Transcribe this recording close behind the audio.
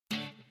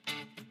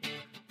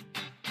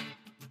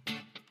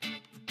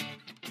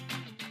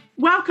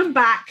Welcome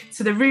back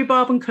to the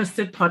Rhubarb and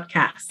Custard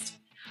podcast.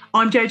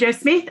 I'm Jojo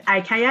Smith,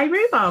 aka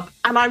Rhubarb.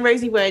 And I'm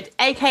Rosie Wood,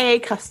 aka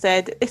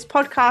Custard. This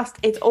podcast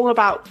is all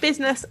about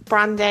business,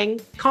 branding,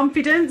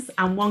 confidence,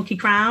 and wonky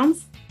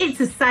crowns. It's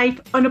a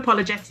safe,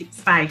 unapologetic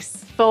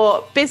space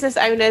for business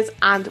owners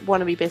and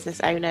wannabe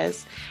business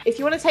owners. If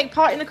you want to take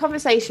part in the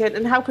conversation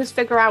and help us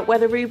figure out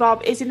whether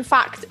rhubarb is in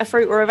fact a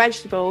fruit or a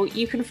vegetable,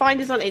 you can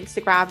find us on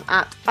Instagram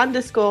at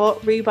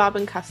 _rhubarb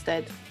and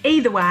custard.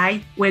 Either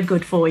way, we're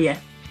good for you.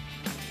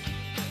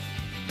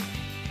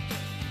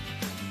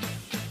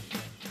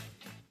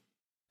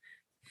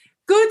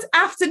 Good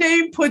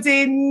afternoon,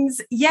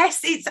 puddings. Yes,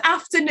 it's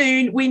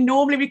afternoon. We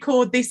normally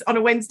record this on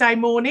a Wednesday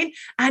morning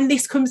and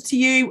this comes to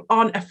you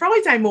on a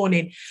Friday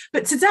morning.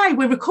 But today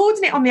we're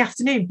recording it on the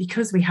afternoon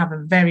because we have a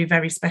very,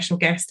 very special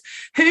guest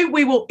who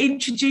we will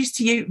introduce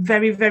to you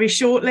very, very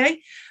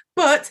shortly.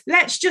 But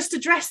let's just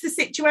address the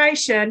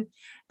situation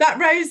that,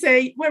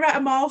 Rosie, we're at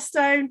a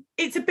milestone.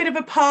 It's a bit of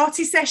a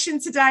party session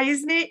today,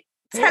 isn't it?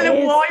 Tell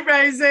them why,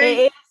 Rosie.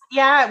 It is.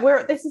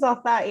 Yeah, this is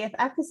our 30th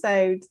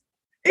episode.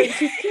 It's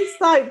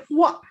just like,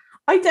 what?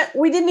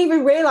 We didn't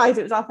even realise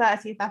it was our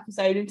 30th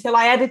episode until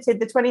I edited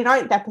the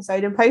 29th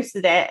episode and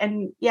posted it.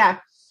 And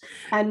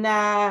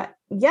I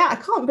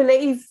can't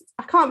believe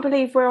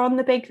we're on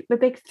the big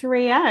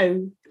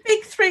 3-0.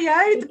 Big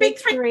 3-0. The big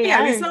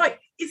 3-0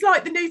 is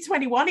like the new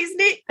 21, isn't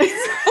it?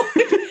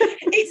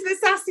 It's the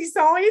sassy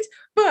side.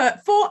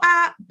 But for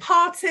our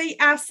party,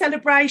 our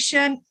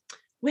celebration,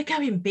 we're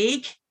going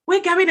big. We're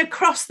going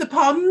across the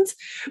pond.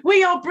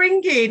 We are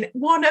bringing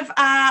one of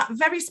our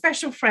very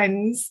special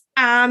friends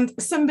and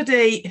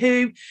somebody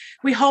who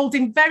we hold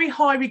in very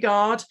high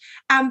regard,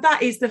 and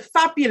that is the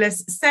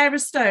fabulous Sarah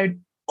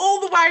Stone,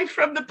 all the way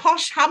from the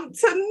posh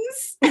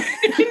Hamptons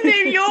in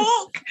New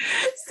York.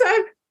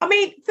 So,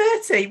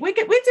 30, we're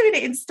doing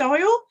it in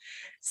style.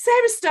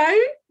 Sarah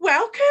Stone,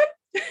 welcome.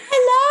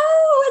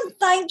 Hello, and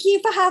thank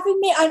you for having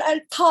me. I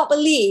can't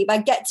believe I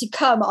get to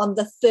come on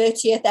the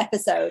 30th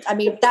episode. I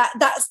mean,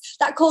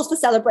 that calls for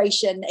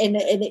celebration in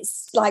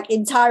its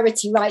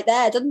entirety right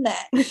there, doesn't it?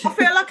 I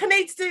feel like I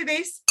need to do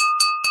this.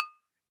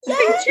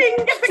 Ching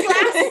of the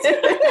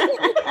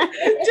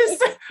glass.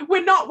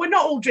 We're not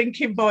all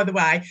drinking, by the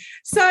way.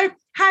 So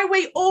how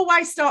we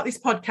always start this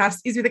podcast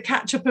is with a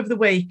catch up of the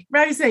week.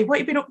 Rosie, what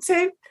have you been up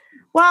to?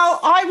 Well,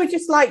 I would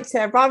just like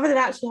to, rather than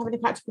actually having a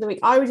catch up of the week,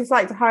 I would just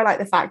like to highlight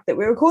the fact that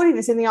we're recording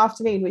this in the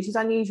afternoon, which is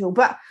unusual,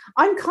 but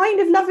I'm kind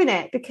of loving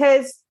it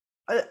because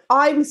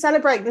I'm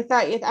celebrating the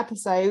 30th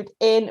episode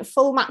in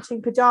full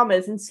matching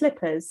pajamas and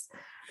slippers.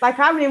 I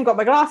haven't even got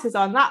my glasses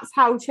on. That's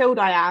how chilled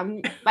I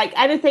am.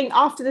 Anything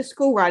after the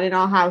school run in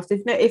our house,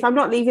 if I'm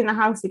not leaving the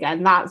house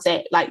again, that's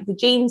it. The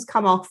jeans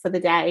come off for the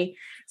day.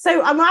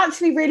 So I'm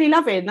actually really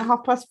loving the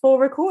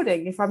 4:30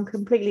 recording, if I'm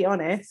completely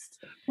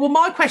honest. Well,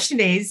 my question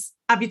is,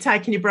 have you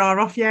taken your bra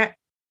off yet?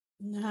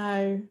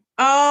 No.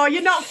 Oh,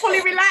 you're not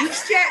fully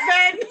relaxed yet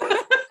then?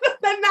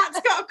 Then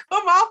that's got to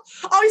come off.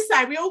 I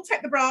say we all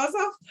take the bras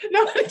off.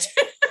 No. Do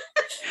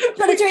you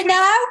want to do it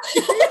now?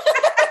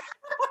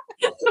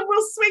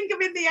 We'll swing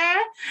them in the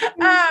air.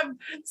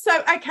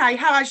 Okay,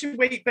 how has your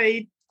week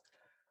been?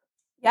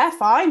 Yeah,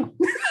 fine.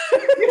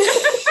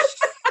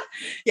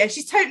 Yeah,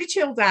 she's totally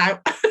chilled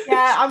out.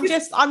 Yeah, I'm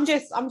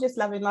just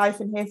loving life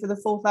and here for the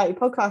 4:30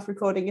 podcast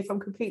recording, if I'm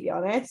completely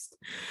honest.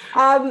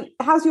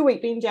 How's your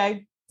week been, Jo?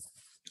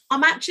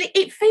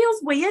 It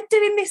feels weird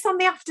doing this on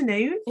the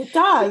afternoon. It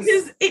does.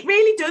 It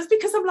really does,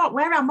 because I'm like,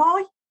 where am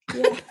I?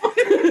 Yeah.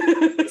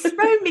 It's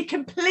thrown me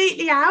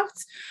completely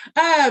out.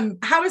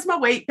 How has my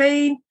week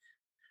been?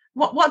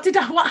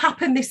 What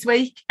happened this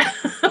week?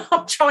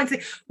 I'm trying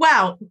to.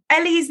 Well,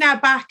 Ellie is now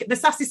back. The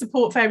Sassy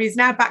Support Fairy is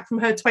now back from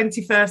her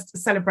 21st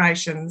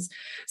celebrations.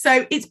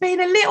 So it's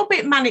been a little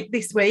bit manic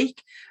this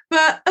week,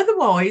 but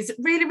otherwise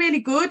really,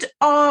 really good.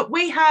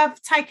 We have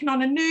taken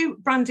on a new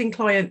branding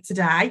client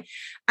today,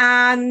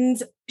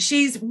 and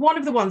she's one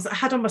of the ones that I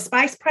had on my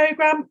space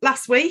program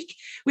last week,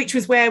 which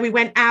was where we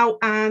went out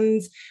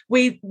of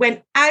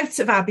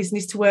our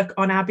business to work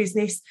on our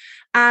business,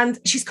 and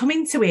she's come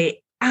into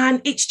it.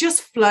 And it's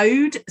just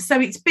flowed. So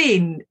it's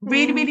been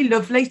really, really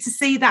lovely to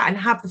see that and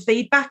have the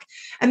feedback.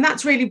 And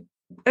that's really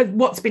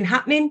what's been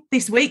happening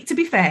this week, to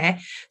be fair.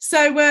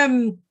 So,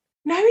 no,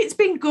 it's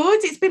been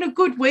good. It's been a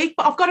good week.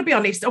 But I've got to be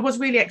honest, I was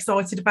really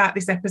excited about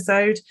this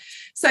episode.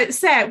 So,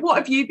 Sarah, what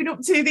have you been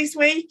up to this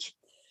week?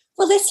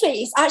 Well, this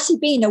week it's actually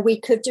been a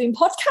week of doing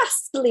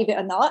podcasts, believe it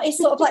or not. It's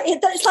sort of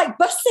it's like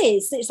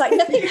buses. It's like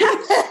nothing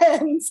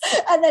happens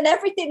and then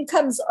everything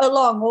comes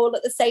along all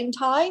at the same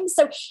time.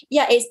 So,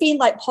 yeah, it's been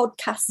like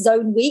podcast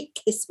zone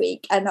week this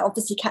week and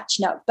obviously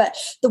catching up. But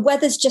the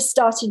weather's just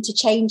starting to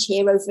change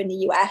here over in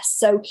the US.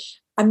 So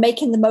I'm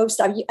making the most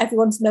of it.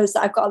 Everyone knows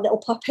that I've got a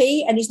little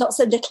puppy and he's not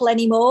so little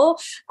anymore.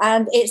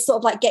 And it's sort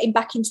of like getting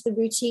back into the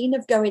routine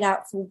of going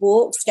out for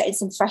walks, getting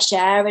some fresh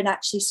air and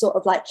actually sort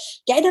of like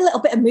getting a little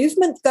bit of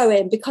movement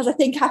going, because I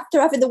think after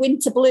having the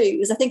winter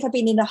blues, I think I've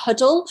been in a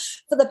huddle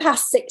for the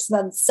past 6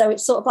 months. So it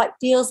sort of like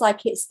feels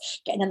like it's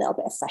getting a little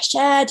bit of fresh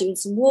air, doing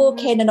some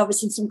walking and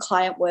obviously some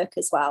client work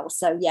as well.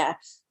 So yeah,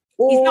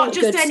 He's not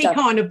just any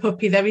kind of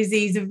puppy, though, is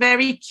he? He's a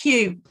very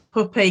cute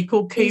puppy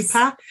called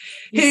Cooper,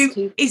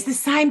 who is the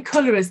same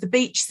colour as the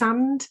beach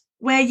sand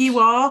where you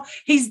are.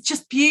 He's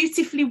just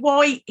beautifully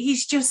white.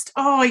 He's just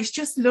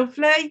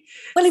lovely.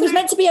 Well, he was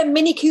meant to be a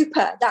Mini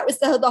Cooper. That was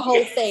the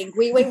whole thing.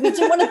 We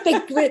didn't want a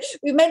big.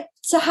 We meant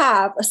to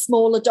have a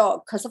smaller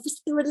dog because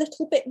obviously they're a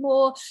little bit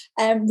more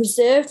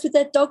reserved with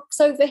their dogs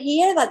over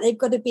here. Like they've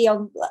got to be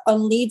on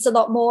leads a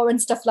lot more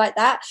and stuff like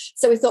that.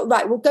 So we thought,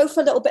 right, we'll go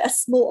for a little bit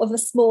of a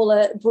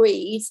smaller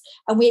breed.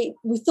 And we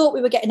thought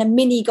we were getting a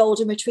mini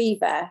golden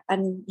retriever,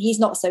 and he's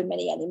not so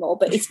mini anymore,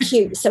 but it's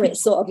cute. So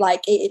it's sort of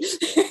like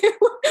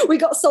we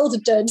got sold a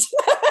dud.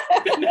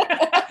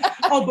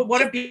 Oh, but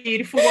what a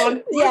beautiful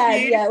one.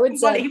 He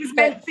was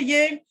meant for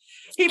you.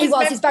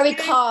 He's very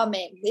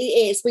calming.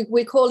 He is.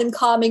 We call him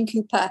Calming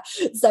Cooper.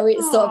 So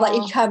it's sort of like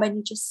you come and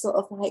you just sort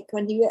of like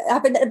when you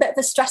have a bit of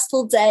a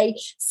stressful day,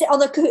 sit on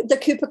the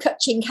Cooper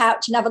Cutching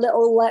couch and have a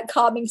little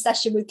calming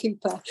session with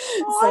Cooper.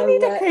 I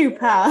need a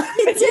Cooper.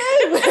 You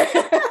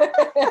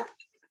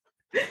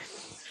do.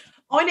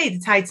 I need a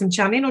Tatum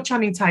Channing or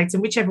Channing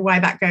Tatum, whichever way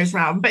that goes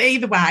round. But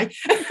either way.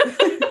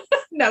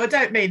 No, I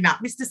don't mean that.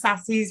 Mr.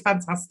 Sassy is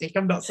fantastic.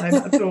 I'm not saying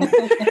that at all.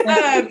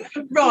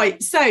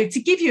 Right. So to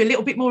give you a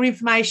little bit more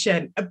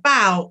information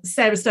about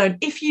Sarah Stone,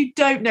 if you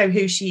don't know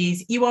who she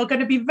is, you are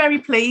going to be very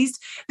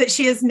pleased that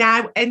she has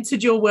now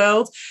entered your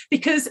world,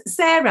 because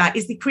Sarah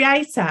is the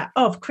creator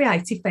of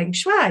Creative Feng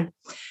Shui.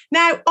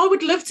 Now, I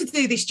would love to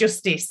do this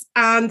justice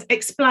and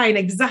explain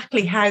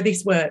exactly how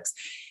this works.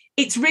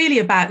 It's really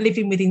about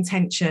living with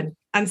intention.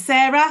 And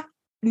Sarah,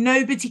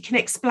 nobody can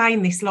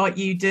explain this like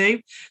you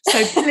do.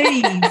 So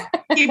please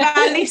give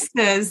our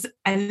listeners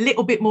a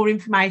little bit more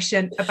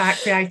information about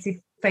Creative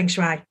Feng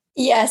Shui.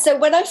 Yeah, so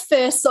when I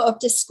first sort of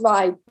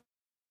describe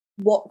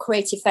what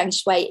Creative Feng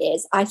Shui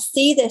is, I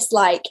see this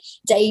like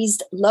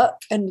dazed look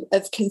and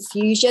of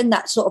confusion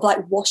that sort of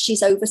like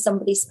washes over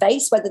somebody's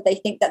face, whether they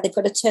think that they've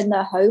got to turn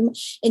their home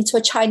into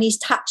a Chinese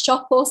tat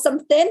shop or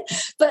something.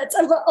 But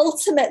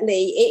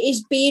ultimately, it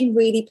is being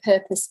really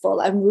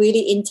purposeful and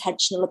really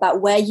intentional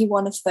about where you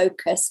want to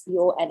focus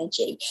your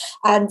energy.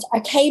 And I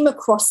came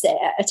across it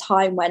at a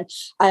time when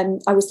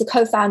I was the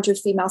co-founder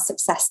of Female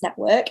Success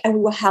Network, and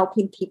we were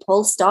helping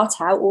people start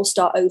out or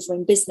start over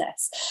in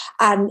business.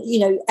 And, you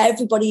know,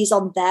 everybody's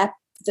on their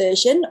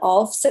version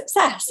of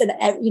success, and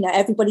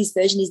everybody's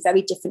version is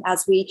very different,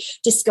 as we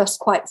discuss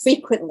quite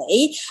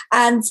frequently.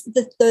 And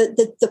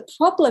the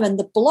problem and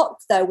the block,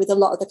 though, with a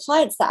lot of the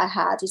clients that I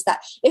had is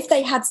that if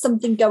they had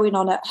something going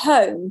on at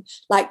home,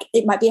 like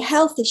it might be a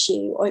health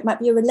issue, or it might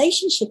be a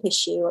relationship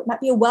issue, or it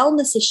might be a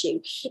wellness issue,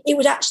 it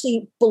would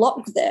actually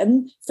block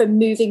them from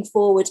moving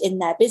forward in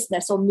their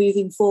business or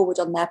moving forward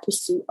on their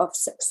pursuit of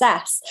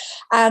success.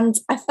 And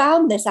I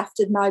found this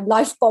after my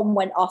life bomb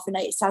went off, and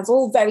it sounds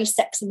all very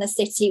Sex in the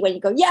City when you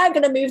go, yeah, I'm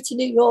going to move to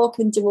New York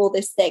and do all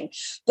this thing.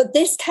 But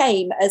this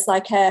came as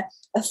like a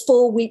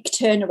 4-week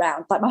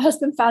turnaround. Like my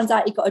husband found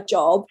out he got a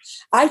job.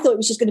 I thought it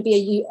was just going to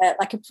be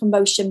like a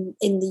promotion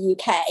in the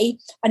UK.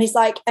 And he's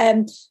like,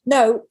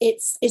 no,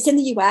 it's in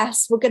the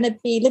US. We're going to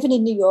be living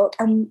in New York,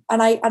 and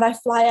I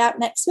fly out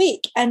next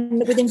week.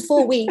 And within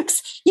 4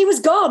 weeks, he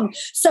was gone.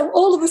 So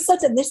all of a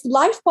sudden, this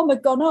life bomb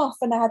had gone off,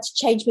 and I had to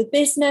change my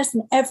business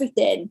and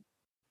everything.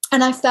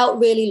 And I felt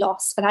really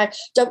lost. And I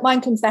don't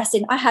mind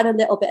confessing, I had a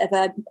little bit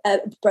of a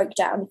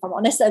breakdown, if I'm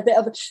honest, a bit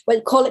of,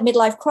 call it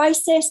midlife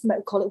crisis,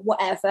 call it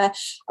whatever.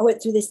 I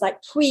went through this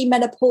like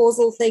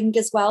premenopausal thing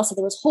as well. So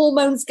there was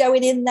hormones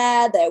going in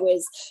there. There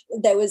was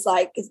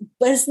like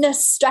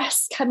business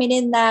stress coming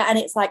in there. And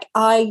it's like,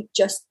 I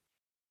just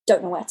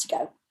don't know where to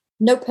go.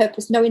 No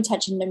purpose, no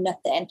intention, no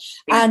nothing.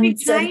 Big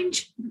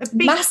change.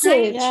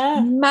 Massive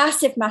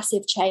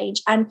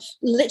change. And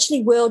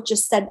literally world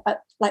just sent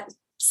up like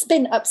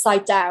spin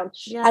upside down.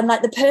 And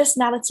like the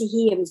personality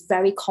here is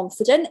very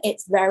confident.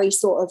 It's very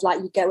sort of like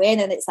you go in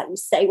and it's like you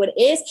say what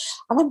it is.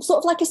 And I'm sort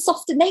of like a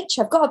softer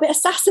nature. I've got a bit of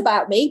sass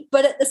about me,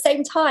 but at the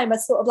same time, I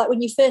sort of like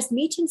when you first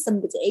meeting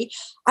somebody,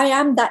 I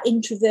am that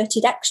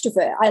introverted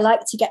extrovert. I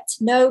like to get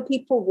to know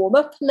people, warm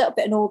up a little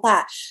bit and all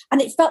that.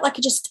 And it felt like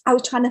I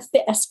was trying to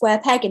fit a square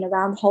peg in a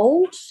round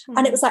hole.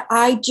 And it was like,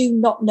 I do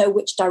not know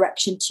which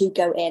direction to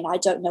go in. I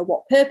don't know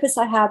what purpose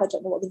I have. I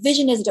don't know what the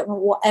vision is. I don't know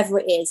whatever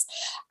it is.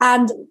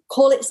 And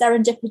call it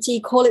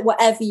serendipity, call it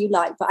whatever you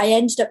like. But I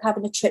ended up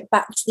having a trip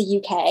back to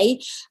the UK,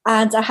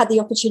 and I had the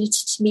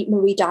opportunity to meet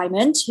Marie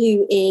Diamond,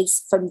 who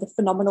is from The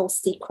Phenomenal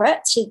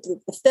Secret. She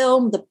did the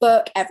film, the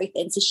book,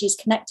 everything. So she's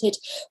connected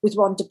with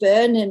Rhonda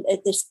Byrne and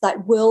this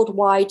like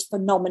worldwide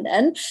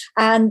phenomenon.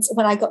 And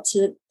when I got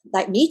to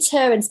like meet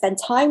her and spend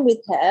time with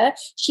her,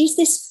 she's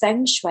this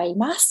feng shui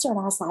master. And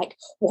I was like,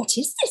 what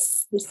is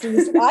this? This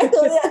is, I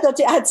thought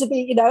it had to be,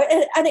 you know,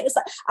 and it was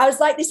like, I was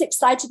like this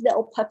excited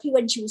little puppy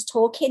when she was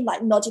talking,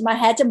 like nodding my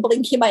head and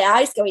blinking my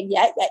eyes going,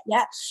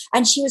 yeah.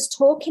 And she was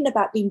talking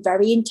about being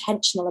very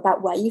intentional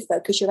about where you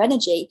focus your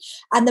energy.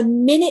 And the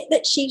minute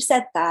that she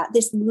said that,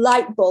 this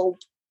light bulb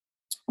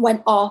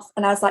went off,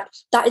 and I was like,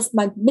 that is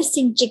my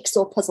missing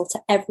jigsaw puzzle to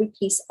every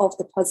piece of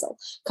the puzzle.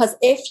 Because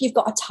if you've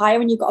got a tire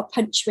and you've got a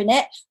puncture in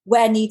it,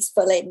 where needs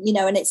filling,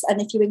 and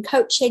if you're in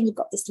coaching, you've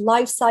got this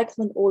life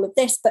cycle and all of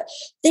this, but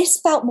this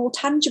felt more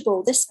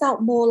tangible. This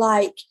felt more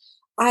like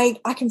I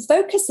can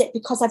focus it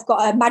because I've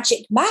got a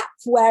magic map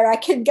where I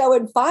can go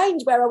and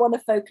find where I want to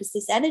focus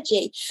this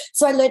energy.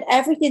 So I learned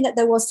everything that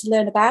there was to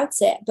learn about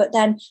it, but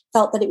then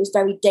felt that it was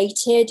very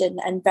dated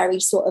and very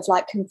sort of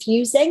like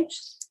confusing.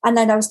 And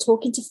then I was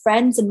talking to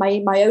friends in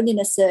my own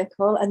inner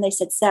circle, and they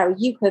said, Sarah,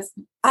 you have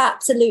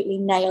absolutely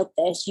nailed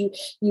this. You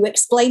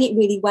explain it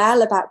really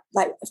well about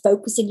like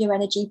focusing your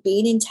energy,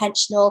 being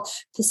intentional,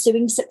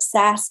 pursuing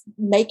success,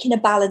 making a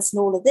balance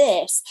and all of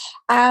this.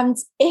 And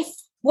if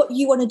what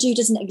you want to do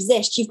doesn't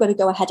exist, you've got to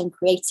go ahead and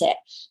create it.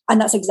 And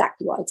that's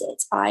exactly what I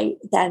did. I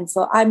then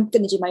thought, I'm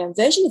going to do my own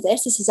version of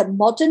this. This is a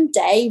modern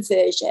day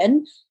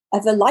version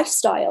of a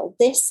lifestyle.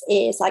 This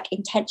is like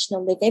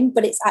intentional living,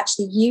 but it's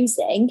actually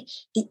using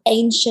the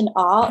ancient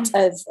art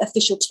of,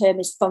 official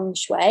term is feng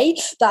shui,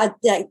 that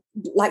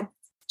like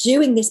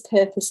doing this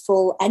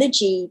purposeful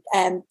energy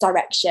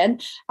direction.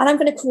 And I'm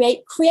going to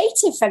create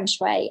creative feng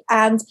shui.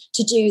 And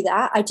to do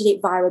that, I did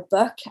it via a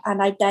book,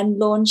 and I then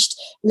launched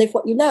Live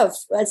What You Love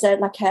as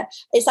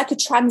it's like a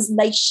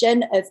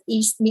translation of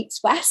East meets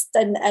West,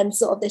 and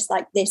sort of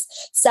this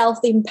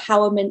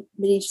self-empowerment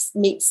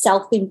meets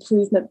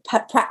self-improvement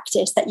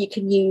practice that you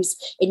can use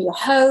in your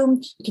home,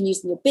 you can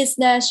use in your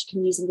business, you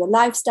can use in your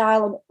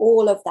lifestyle, and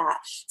all of that.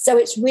 So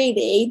it's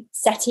really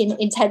setting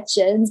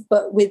intentions,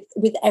 but with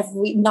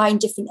every 9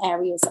 different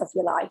areas of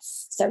your life.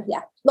 So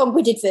yeah,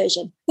 long-winded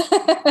version.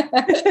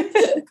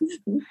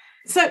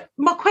 So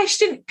my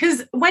question,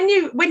 because when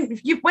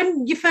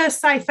you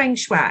first say feng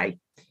shui,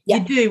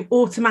 you do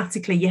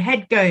automatically, your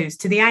head goes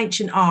to the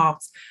ancient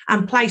art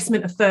and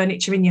placement of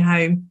furniture in your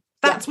home.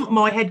 That's what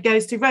my head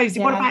goes to.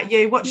 Rosie, what about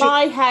you?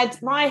 My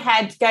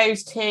head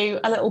goes to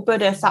a little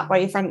Buddha sat by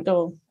your front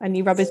door, and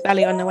you rub his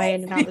belly on the way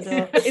in and out the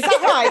door. Is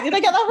that right? Did I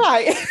get that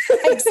right?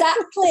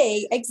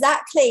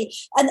 Exactly.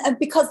 And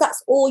because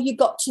that's all you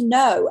got to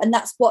know. And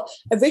that's what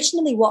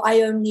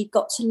I only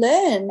got to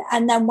learn.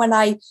 And then when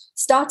I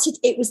started,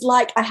 it was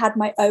like I had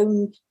my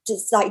own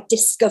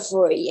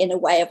discovery in a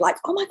way of like,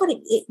 oh my God,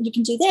 you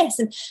can do this.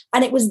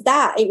 And it was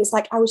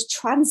like I was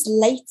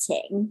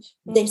translating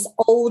this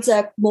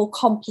older, more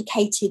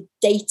complicated,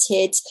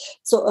 dated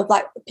sort of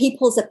like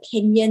people's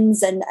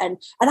opinions and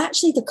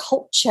actually the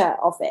culture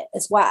of it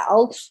as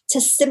well, to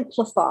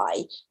simplify,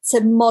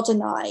 to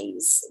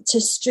modernize,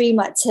 to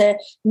streamline, to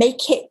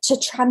make it, to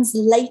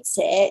translate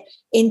it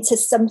into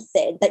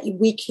something that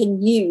we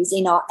can use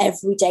in our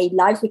everyday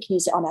life. We can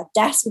use it on our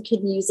desk. We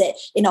can use it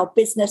in our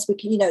business. We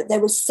can, there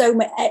was so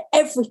much,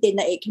 everything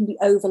that it can be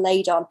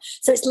overlaid on.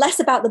 So it's less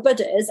about the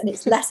Buddhas, and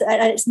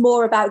it's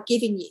more about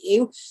giving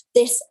you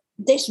this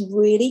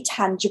really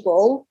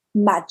tangible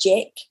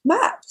magic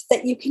map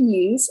that you can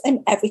use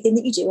in everything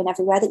that you do and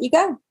everywhere that you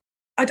go.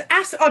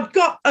 I'd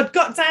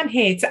got down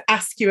here to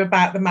ask you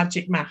about the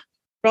magic map.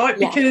 Right,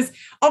 because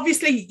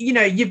obviously,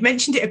 you've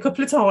mentioned it a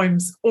couple of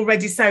times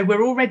already, so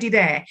we're already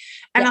there.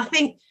 And I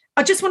think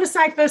I just want to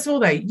say, first of all,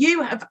 though,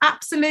 you have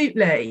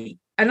absolutely,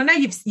 and I know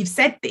you've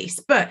said this,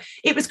 but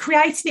it was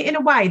creating it in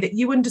a way that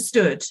you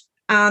understood.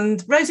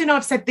 And Rosie and I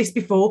have said this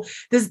before,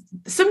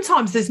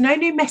 sometimes there's no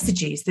new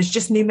messages, there's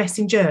just new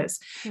messengers.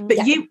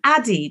 But you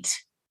added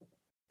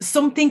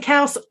something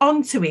else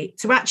onto it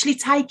to actually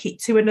take it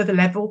to another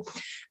level.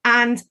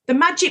 And the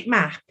magic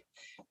map,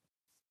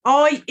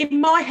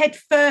 in my head,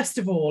 first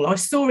of all, I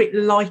saw it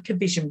like a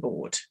vision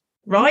board,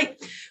 right?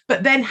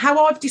 But then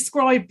how I've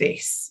described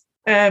this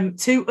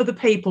to other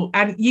people,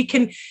 and you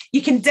can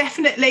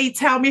definitely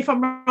tell me if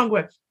I'm wrong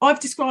with, I've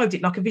described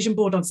it like a vision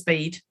board on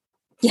speed,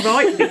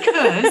 right?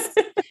 Because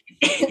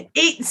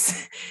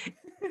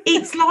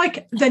it's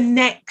like the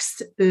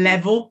next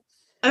level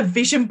of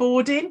vision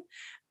boarding,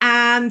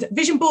 and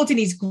vision boarding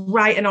is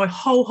great, and I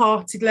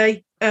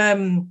wholeheartedly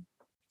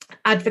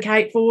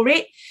advocate for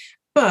it.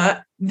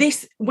 But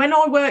when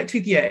I worked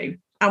with you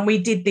and we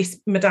did this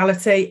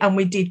modality and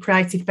we did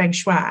creative feng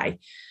shui,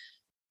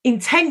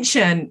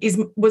 intention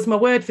was my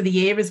word for the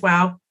year as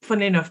well,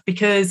 funny enough,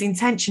 because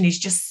intention is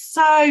just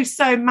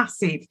so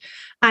massive.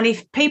 And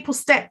if people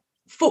step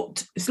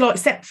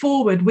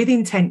forward with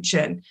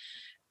intention,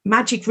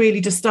 magic really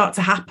does start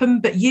to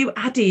happen. But you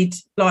added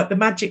like the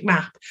magic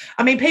map.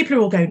 I mean, people are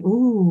all going,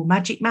 ooh,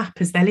 magic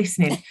map, as they're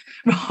listening,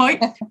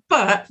 right?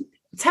 But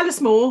tell us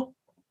more.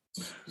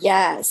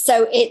 Yeah,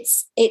 so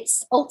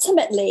it's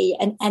ultimately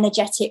an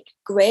energetic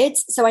grid.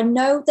 So I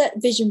know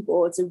that vision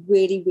boards are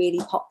really, really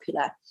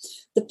popular.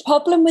 The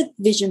problem with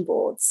vision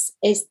boards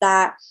is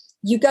that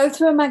you go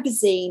through a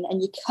magazine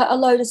and you cut a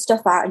load of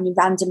stuff out and you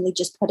randomly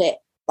just put it,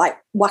 like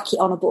whack it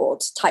on a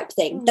board type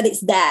thing, that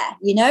it's there,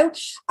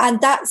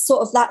 and that's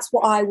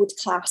what I would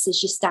class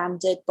as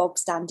your bog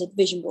standard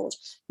vision board.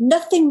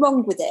 Nothing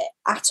wrong with it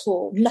at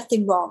all,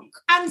 nothing wrong.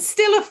 And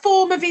still a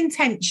form of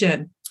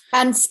intention.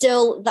 And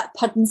still that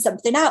putting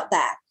something out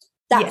there.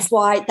 That's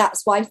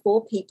why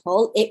for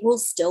people it will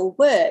still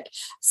work.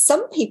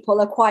 Some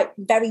people are quite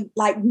very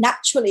like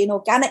naturally and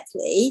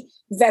organically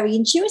very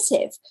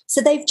intuitive.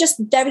 So they've just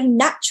very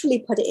naturally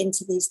put it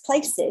into these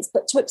places.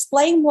 But to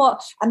explain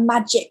what a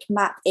magic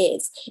map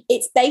is,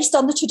 it's based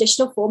on the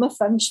traditional form of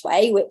feng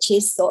shui, which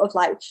is sort of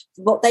like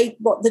what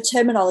the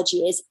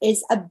terminology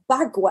is a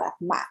Bagua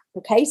map.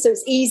 Okay, so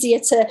it's easier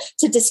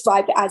to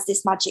describe it as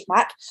this magic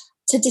map.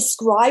 To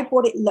describe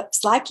what it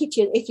looks like, if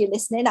you're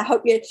listening, I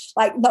hope you're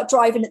like not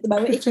driving at the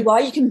moment. If you are,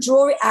 you can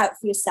draw it out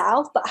for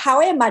yourself. But how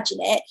I imagine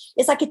it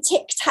is like a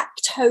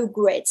tic-tac-toe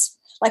grid,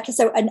 like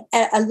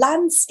a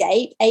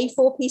landscape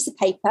A4 piece of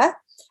paper,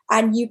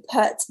 and you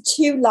put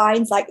two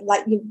lines like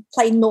you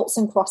play noughts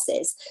and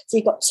crosses. So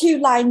you've got two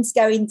lines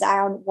going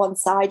down one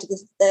side of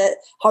the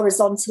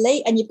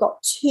horizontally, and you've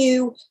got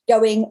two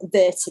going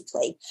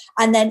vertically.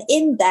 And then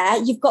in there,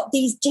 you've got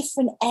these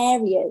different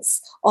areas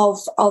of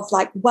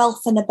like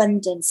wealth and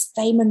abundance,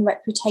 fame and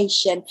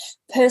reputation,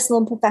 personal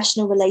and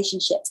professional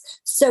relationships.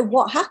 So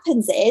what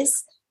happens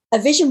is, a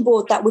vision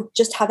board that would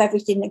just have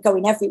everything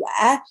going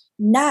everywhere.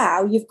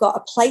 Now you've got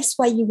a place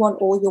where you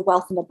want all your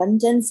wealth and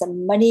abundance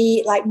and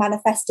money, like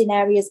manifesting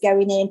areas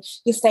going in,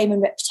 your fame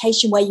and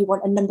reputation, where you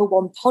want a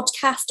 #1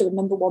 podcast or a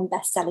 #1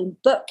 best-selling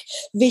book.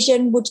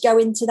 Vision would go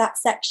into that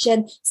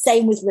section.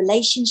 Same with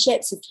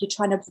relationships, if you're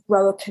trying to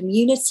grow a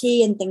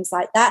community and things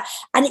like that.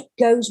 And it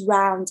goes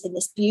round in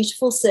this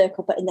beautiful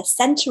circle, but in the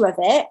center of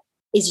it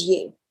is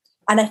you.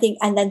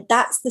 And then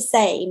that's the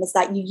same as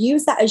that you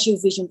use that as your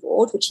vision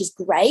board, which is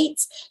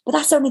great, but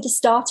that's only the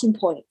starting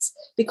point,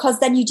 because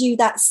then you do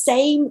that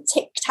same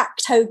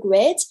tic-tac-toe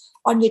grid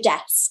on your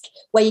desk,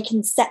 where you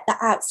can set that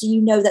out so you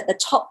know that the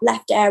top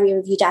left area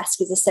of your desk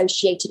is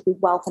associated with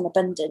wealth and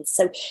abundance.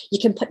 So you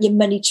can put your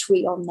money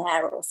tree on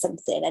there or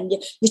something. And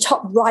your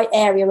top right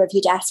area of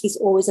your desk is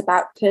always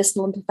about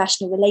personal and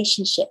professional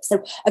relationships.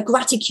 So a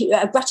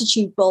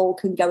gratitude bowl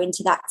can go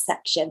into that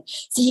section.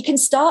 So you can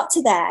start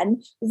to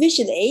then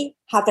visually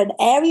have an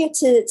area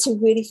to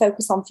really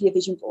focus on for your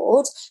vision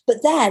board,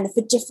 but then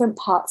for different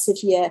parts of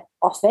your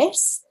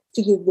office, for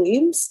your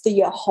rooms, for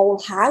your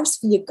whole house,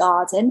 for your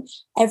garden,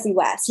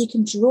 everywhere. So you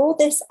can draw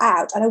this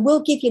out. And I will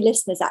give your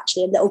listeners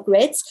actually a little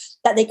grid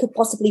that they could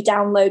possibly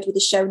download with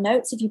the show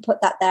notes if you put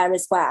that there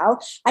as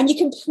well. And you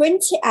can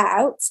print it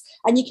out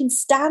and you can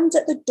stand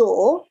at the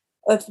door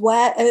of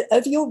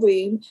your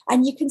room,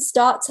 and you can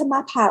start to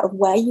map out of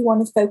where you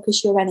want to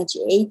focus your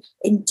energy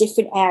in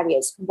different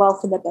areas: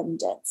 wealth and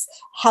abundance,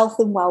 health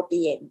and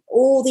well-being,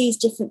 all these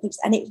different things.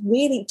 And it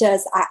really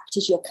does act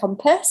as your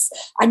compass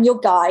and your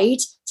guide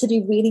to be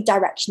really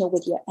directional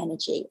with your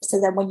energy. So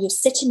then when you're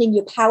sitting in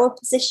your power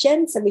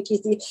position, so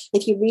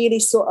if you really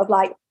sort of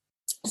like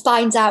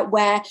find out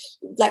where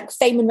like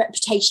fame and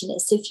reputation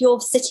is. So if you're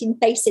sitting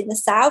facing the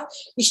south,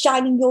 you're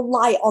shining your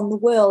light on the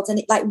world, and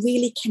it like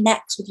really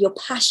connects with your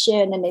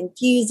passion and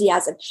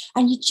enthusiasm,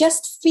 and you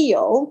just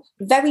feel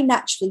very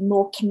naturally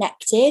more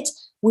connected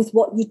with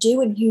what you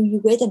do and who you're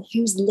with and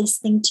who's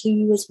listening to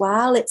you as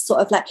well. It's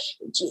sort of like,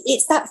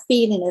 it's that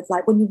feeling of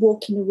like when you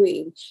walk in a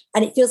room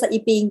and it feels like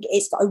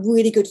it's got a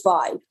really good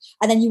vibe.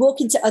 And then you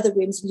walk into other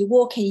rooms and you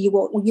want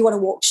to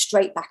walk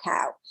straight back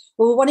out.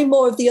 Well, we're wanting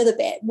more of the other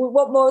bit. We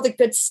want more of the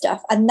good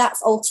stuff. And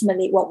that's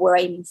ultimately what we're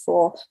aiming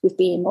for with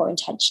being more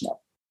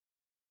intentional.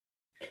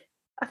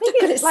 I think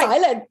it's like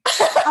silent.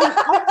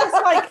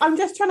 I'm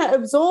just trying to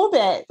absorb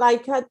it.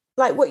 Like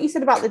what you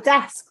said about the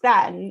desk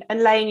then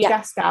and laying your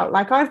desk out.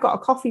 Like I've got a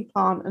coffee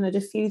plant and a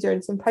diffuser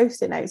and some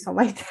Post-it notes on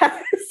my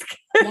desk.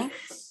 Yeah.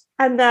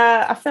 And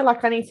I feel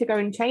like I need to go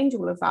and change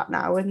all of that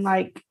now and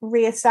like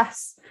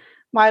reassess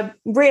my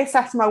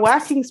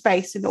working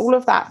space and all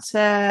of that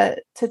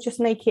to just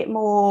make it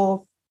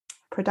more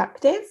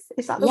productive.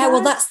 Is that the word?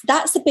 Well,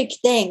 that's a big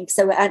thing.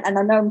 So and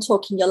I know I'm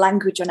talking your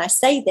language when I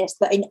say this,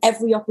 but in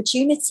every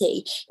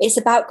opportunity it's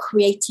about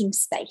creating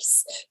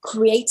space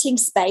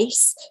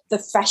for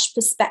fresh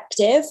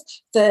perspective,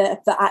 for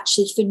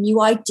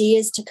new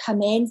ideas to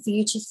come in, for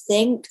you to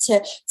think,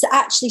 to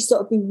actually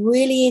sort of be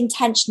really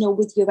intentional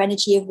with your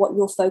energy of what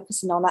you're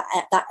focusing on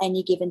at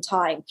any given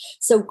time.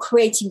 So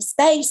creating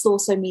space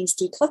also means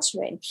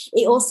decluttering.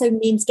 It also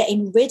means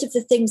getting rid of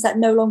the things that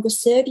no longer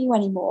serve you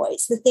anymore.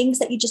 It's the things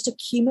that you just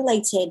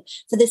accumulating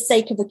for the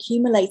sake of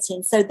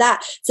accumulating. So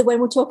when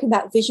we're talking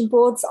about vision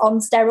boards on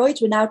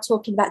steroids, we're now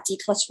talking about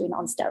decluttering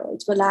on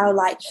steroids.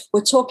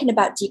 We're talking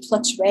about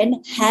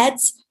decluttering head,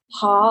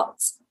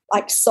 heart,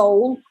 like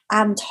soul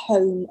and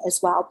home as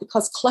well,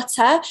 because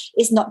clutter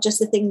is not just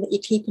the thing that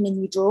you're keeping in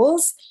your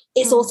drawers.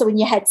 It's also in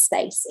your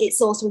headspace.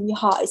 It's also in your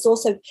heart. It's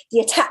also the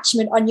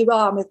attachment on your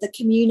arm of the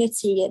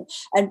community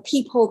and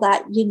people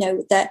that, you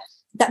know, that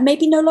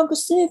maybe no longer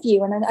serve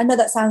you. And I know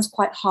that sounds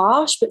quite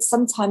harsh, but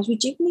sometimes we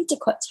do need to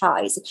cut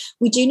ties.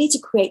 We do need to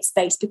create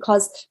space,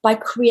 because by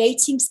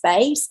creating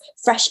space,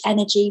 fresh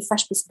energy,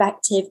 fresh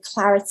perspective,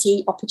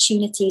 clarity,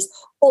 opportunities,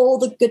 all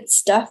the good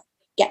stuff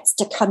gets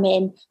to come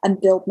in and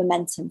build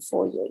momentum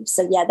for you.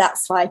 So yeah,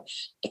 that's why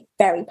I'm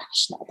very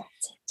passionate about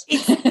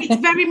it.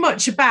 It's very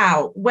much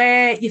about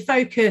where your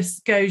focus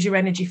goes, your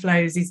energy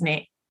flows, isn't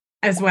it?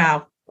 As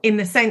well. in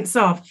the sense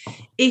of,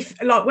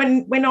 if like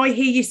when I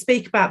hear you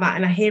speak about that,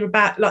 and I hear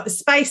about like the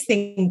space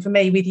thing for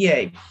me with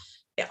you,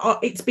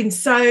 it's been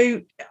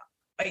so,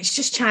 it's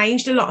just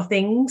changed a lot of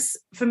things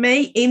for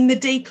me in the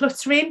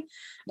decluttering.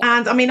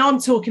 And I mean,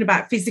 I'm talking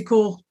about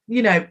physical,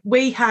 you know,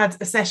 we had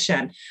a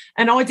session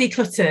and I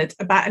decluttered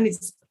about, and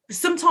it's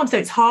sometimes though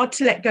it's hard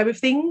to let go of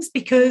things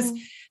because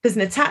there's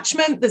an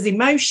attachment, there's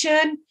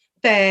emotion,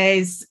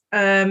 there's,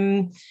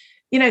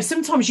 you know,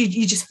 sometimes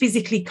you just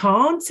physically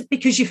can't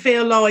because you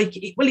feel like,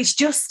 well, it's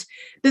just,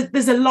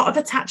 there's a lot of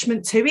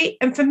attachment to it.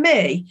 And for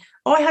me,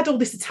 I had all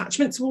this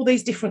attachment to all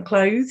these different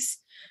clothes.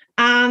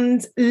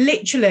 And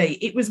literally,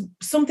 it was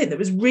something that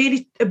was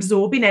really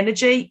absorbing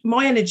energy,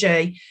 my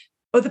energy,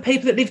 other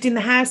people that lived in the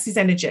house's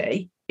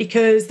energy,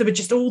 because there were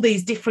just all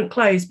these different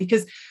clothes,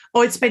 because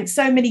I'd spent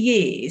so many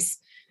years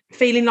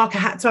feeling like I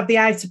had to have the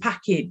outer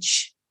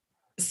package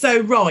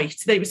so right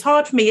that it was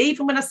hard for me,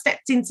 even when I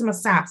stepped into my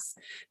sass,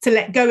 to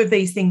let go of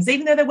these things,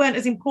 even though they weren't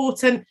as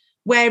important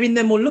wearing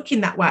them or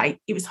looking that way.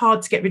 It was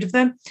hard to get rid of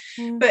them.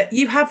 But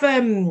you have,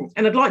 and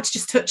I'd like to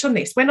just touch on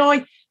this.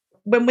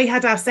 When we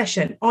had our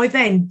session, I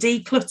then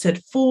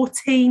decluttered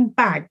 14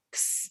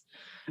 bags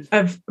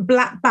of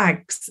black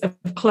bags of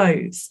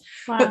clothes.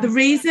 Wow. But the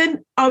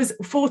reason I was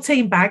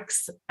 14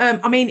 bags,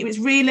 I mean, it was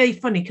really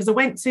funny because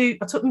I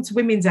took them to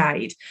Women's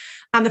Aid,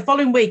 and the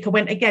following week I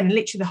went again, and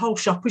literally the whole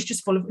shop was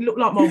just full of, it looked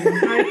like my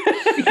wardrobe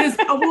because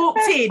I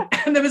walked in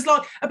and there was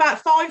like about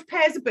 5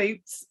 pairs of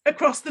boots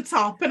across the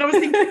top, and I was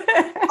thinking,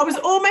 I was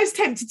almost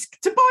tempted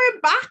to buy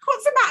them back.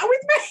 What's the matter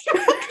with me?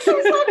 I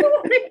was like,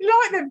 I really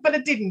like them, but I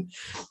didn't.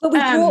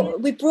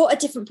 But we brought a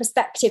different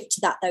perspective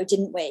to that, though,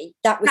 didn't we?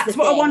 That's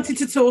what I wanted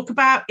to talk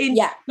about in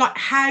like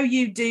how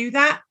you do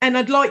that, and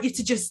I'd like you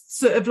to just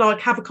sort of like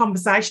have a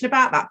conversation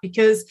about that,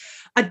 because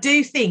I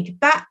do think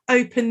that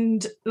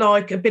opened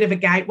like a bit of a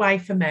gateway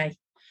for me.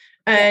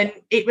 And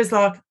it was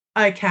like,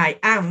 okay,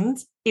 and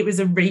it was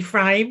a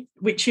reframe,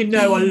 which, you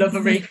know, I love a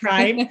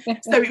reframe.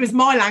 So it was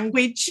my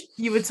language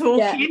you were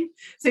talking.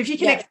 Yeah. So if you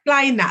can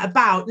explain that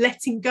about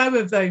letting go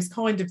of those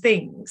kind of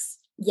things.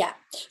 Yeah.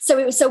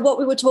 So what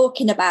we were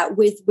talking about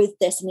with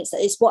this, and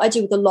it's what I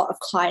do with a lot of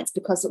clients,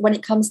 because when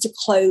it comes to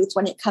clothes,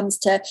 when it comes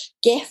to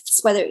gifts,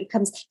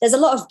 there's a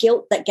lot of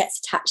guilt that gets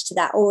attached to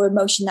that, or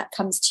emotion that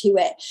comes to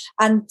it.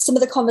 And some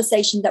of the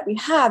conversation that we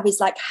have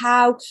is like,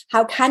 how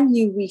can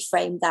you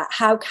reframe that?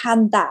 How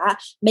can that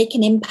make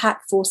an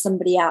impact for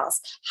somebody else?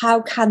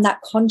 How can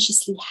that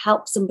consciously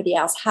help somebody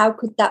else? How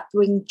could that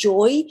bring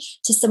joy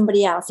to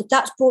somebody else? If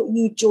that's brought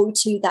you joy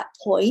to that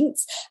point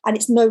and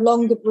it's no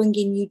longer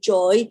bringing you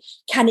joy,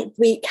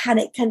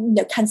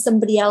 can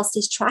somebody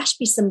else's trash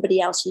be somebody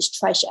else's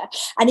treasure?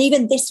 And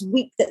even this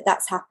week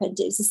that's happened,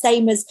 it was the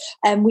same as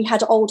we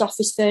had old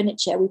office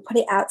furniture. We put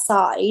it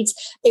outside.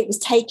 It was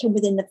taken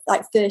within the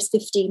first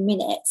 15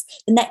 minutes.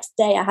 The next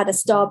day I had a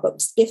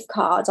Starbucks gift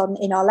card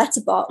in our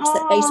letterbox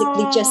that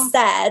basically just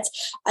said,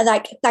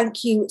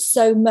 thank you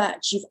so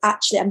much.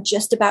 I'm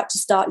just about to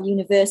start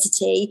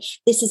university.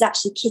 This has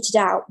actually kitted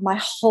out my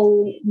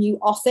whole new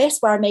office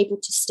where I'm able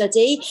to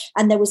study,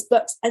 and there was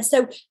books. And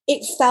so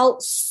it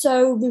felt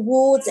so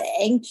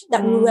rewarding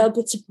that we were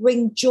able to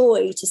bring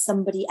joy to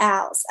somebody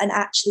else and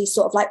actually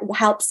sort of like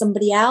help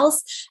somebody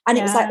else. And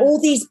it was like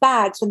all these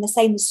bags, when the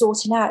same was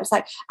sorting out, it's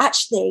like,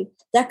 actually,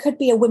 there could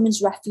be a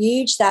women's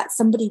refuge that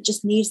somebody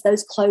just needs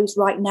those clothes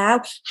right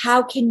now.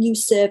 How can you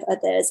serve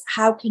others?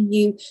 How can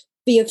you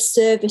be of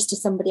service to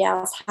somebody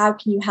else? How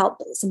can you help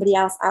somebody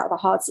else out of a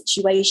hard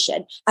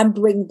situation and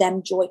bring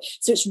them joy?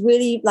 So it's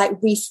really like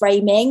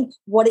reframing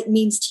what it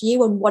means to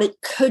you and what it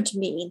could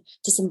mean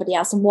to somebody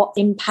else and what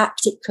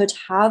impact it could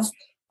have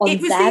on them.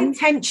 It was the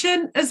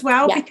intention as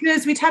well,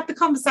 because we'd had the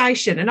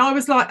conversation and I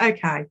was like,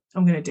 okay,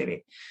 I'm going to do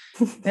it.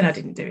 Then I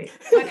didn't do it.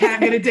 Okay, I'm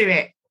going to do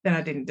it. Then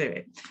I didn't do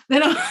it.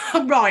 Then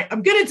I'm right,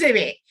 I'm going to do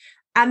it.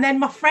 And then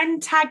my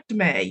friend tagged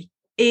me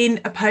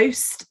in a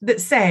post that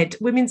said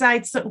Women's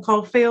Aid Sutton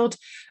Coldfield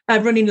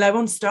running low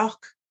on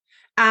stock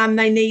and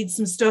they need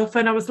some stuff.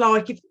 And I was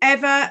like, if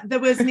ever there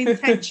was an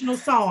intentional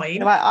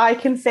sign, like, I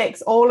can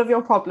fix all of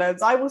your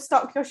problems. I will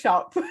stock your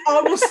shop.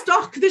 I will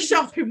stock the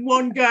shop in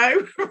one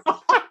go.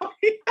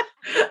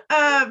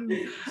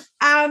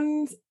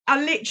 And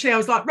I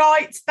was like,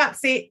 right,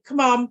 that's it. Come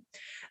on.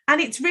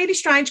 And it's really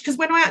strange because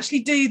when I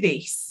actually do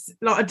this,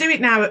 like I do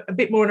it now a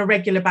bit more on a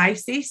regular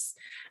basis.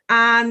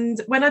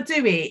 And when I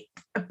do it,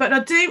 but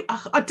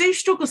I do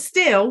struggle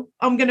still.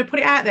 I'm going to put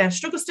it out there. I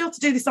struggle still to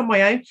do this on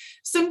my own.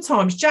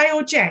 Sometimes Jay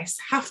or Jess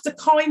have to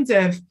kind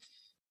of,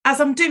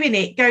 as I'm doing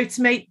it, go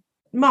to me,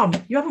 Mum,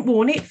 you haven't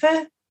worn it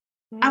for...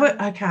 I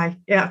went, okay,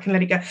 yeah, I can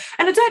let it go.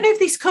 And I don't know if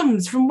this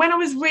comes from when I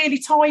was really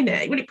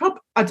tiny. Well,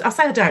 I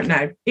say I don't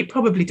know. It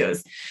probably does.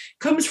 It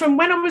comes from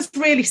when I was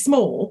really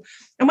small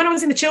and when I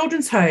was in the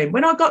children's home.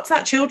 When I got to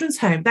that children's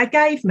home, they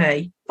gave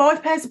me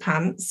 5 pairs of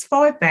pants,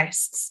 5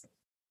 vests,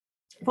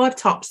 5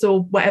 tops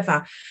or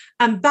whatever.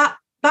 And that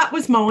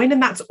was mine,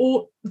 and that's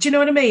all. Do you know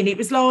what I mean? It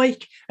was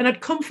like, and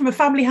I'd come from a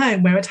family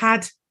home where I'd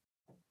had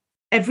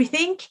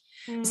everything.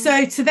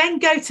 So to then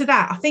go to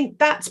that, I think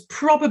that's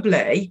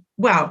probably,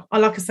 well,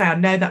 like I say, I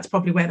know that's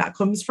probably where that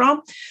comes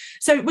from.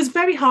 So it was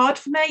very hard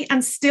for me,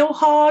 and still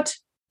hard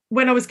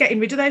when I was getting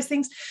rid of those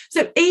things.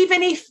 So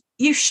even if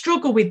you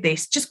struggle with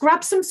this, just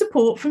grab some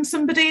support from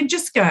somebody and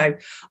just go,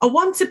 I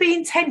want to be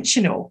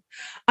intentional.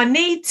 I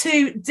need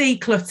to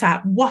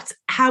declutter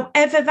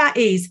however that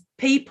is,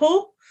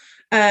 people,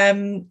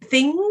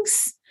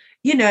 things,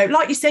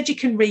 like you said, you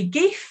can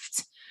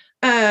re-gift.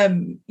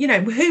 Who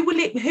will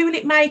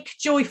it make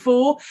joy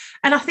for?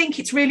 And I think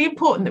it's really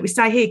important that we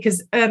say here,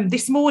 because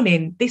this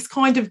morning this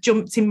kind of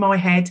jumped in my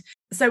head.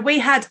 So we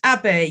had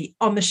Abby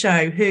on the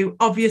show, who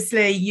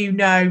obviously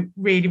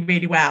really,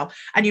 really well,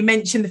 and you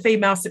mentioned the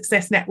Female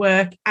Success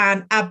Network,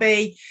 and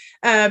Abby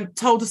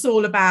told us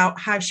all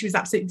about how she was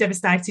absolutely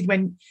devastated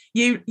when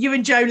you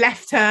and Joe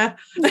left her.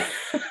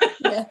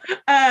 Yeah.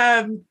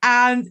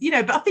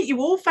 But I think you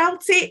all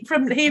felt it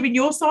from hearing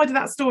your side of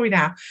that story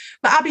now.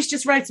 But Abby's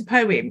just wrote a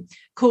poem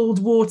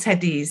called War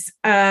Teddies,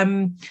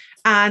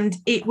 and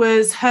it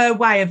was her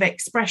way of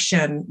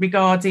expression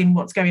regarding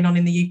what's going on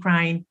in the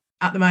Ukraine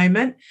at the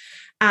moment.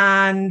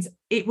 And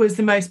it was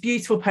the most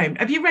beautiful poem.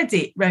 Have you read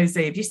it,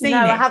 Rosie? Have you seen it?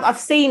 No, I have. I've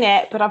seen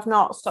it, but I've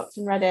not stopped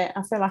and read it.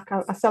 I feel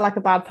like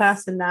a bad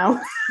person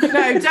now.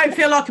 No, don't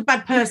feel like a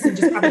bad person.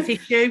 Just have a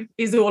tissue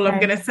is all I'm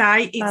going to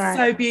say. It's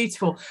so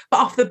beautiful. But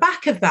off the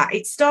back of that,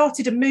 it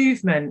started a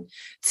movement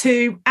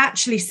to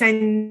actually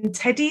send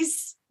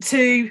teddies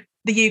to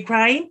the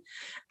Ukraine.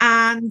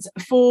 And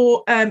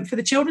for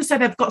the children, so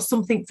they've got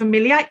something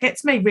familiar. It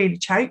gets me really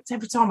choked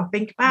every time I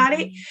think about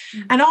it.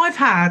 And I've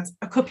had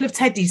a couple of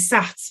teddies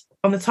sat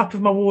on the top of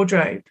my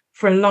wardrobe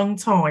for a long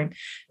time.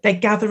 They're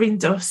gathering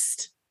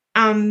dust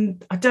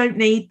and I don't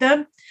need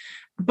them,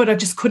 but I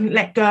just couldn't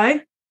let go.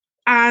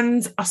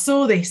 And I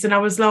saw this and I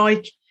was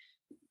like,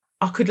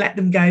 I could let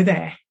them go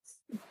there.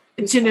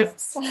 Do you know?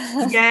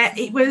 Yeah,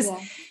 it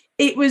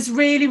was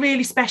really,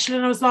 really special.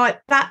 And I was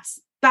like, that's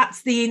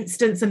the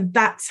instance, and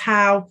that's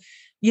how,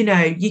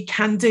 you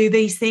can do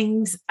these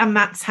things. And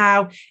that's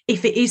how,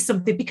 if it is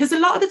something, because a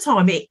lot of the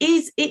time it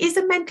is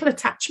a mental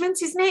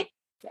attachment, isn't it?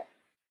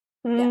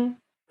 Yeah.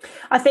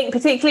 I think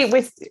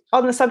particularly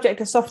on the subject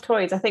of soft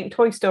toys, I think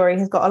Toy Story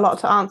has got a lot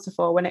to answer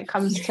for when it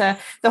comes to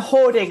the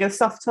hoarding of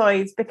soft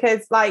toys,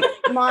 because like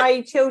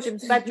my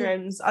children's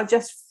bedrooms are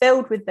just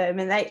filled with them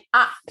and they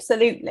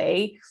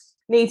absolutely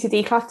need to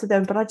declutter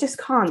them, but I just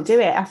can't do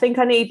it. I think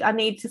I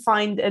need to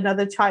find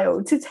another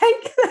child to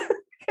take them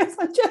because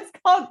I just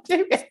can't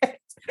do it.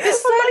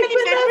 There's so many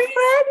they're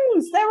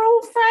friends. They're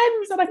all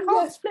friends, and I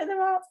can't split them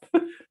up.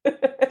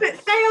 But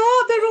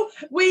they're all.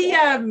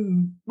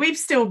 We've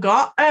still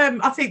got.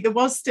 I think there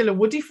was still a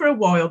Woody for a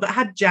while that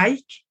had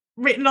Jake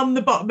written on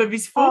the bottom of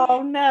his foot.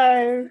 Oh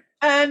no!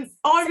 And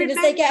I remember, as soon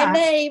as they get a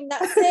name,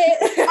 that's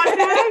it. I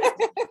know.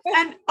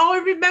 And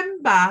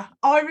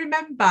I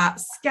remember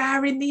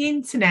scouring the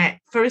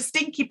internet for a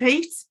Stinky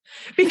Pete,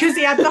 because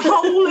he had the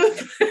whole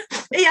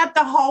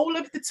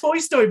of the Toy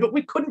Story, but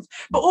we couldn't.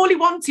 But all he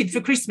wanted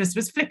for Christmas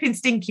was flipping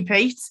Stinky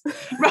Pete.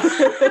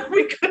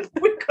 we couldn't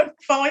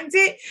find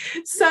it.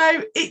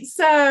 So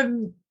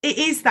it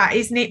is that,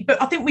 isn't it?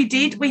 But I think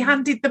we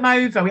handed them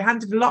over. We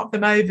handed a lot of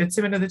them over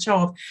to another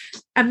child,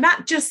 and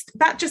that just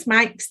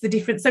makes the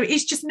difference. So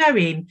it's just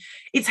knowing,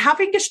 it's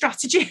having a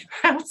strategy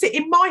about it.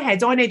 In my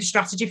head, I need a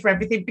strategy for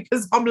everything,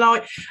 because I'm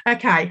like,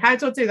 okay, how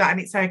do I do that?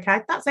 And it's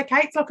okay. That's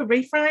okay. It's like a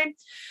reframe.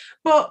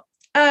 But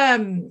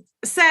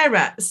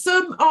Sarah,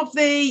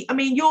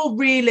 you're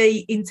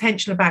really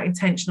intentional about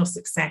intentional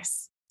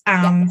success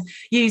and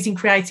using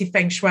creative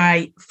feng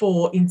shui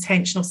for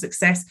intentional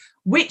success,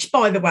 which,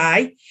 by the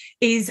way,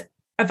 is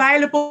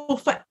available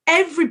for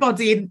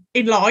everybody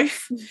in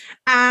life.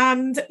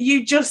 And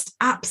you just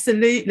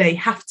absolutely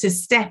have to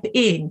step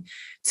in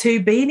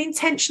to being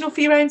intentional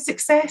for your own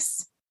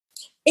success.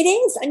 It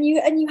is, and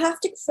you have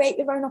to create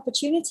your own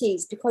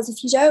opportunities, because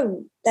if you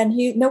don't, then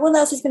no one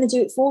else is going to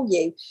do it for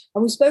you.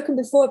 And we've spoken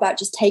before about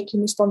just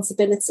taking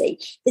responsibility.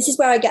 This is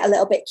where I get a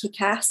little bit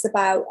kick-ass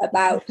about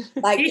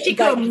like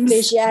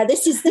yeah,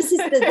 this is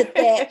the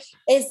bit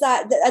is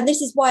that, and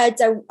this is why I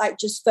don't like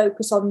just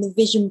focus on the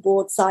vision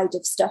board side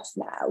of stuff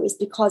now, is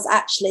because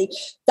actually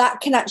that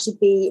can actually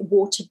be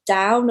watered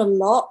down a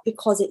lot,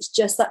 because it's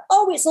just like,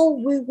 oh, it's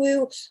all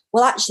woo-woo.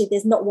 Well, actually,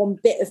 there's not one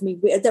bit of me.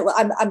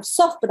 I'm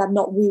soft, but I'm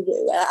not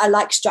woo-woo. I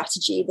like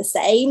strategy the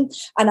same,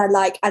 and I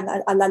like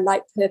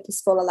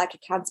purposeful. I like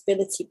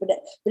accountability, but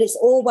it's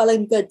all well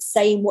and good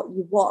saying what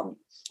you want.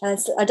 And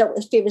I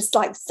don't feel it's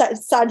like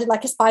sounding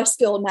like a Spice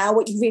Girl now,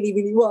 what you really,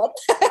 really want.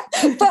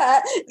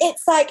 But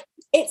it's like,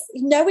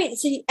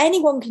 so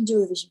anyone can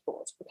do a vision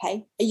board,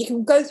 okay? You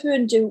can go through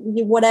and do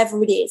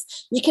whatever it is.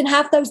 You can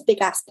have those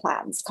big ass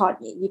plans, can't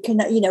you? You can,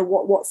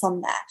 what's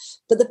on there.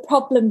 But the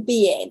problem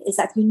being is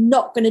that if you're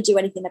not going to do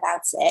anything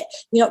about it,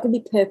 you're not going to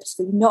be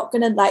purposeful, you're not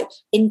going to like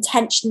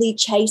intentionally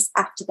chase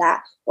after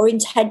that, or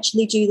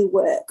intentionally do the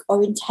work,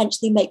 or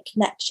intentionally make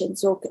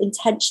connections, or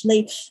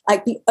intentionally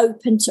like be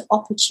open to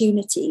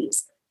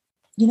opportunities,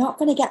 you're not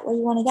going to get where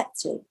you want to get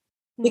to.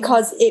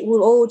 because it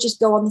will all just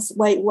go on this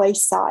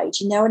wayside,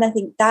 you know. And I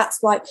think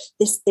that's like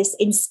this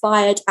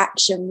inspired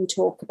action we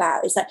talk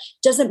about, is that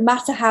it doesn't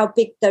matter how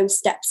big those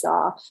steps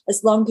are,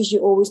 as long as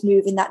you're always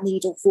moving that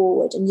needle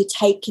forward and you're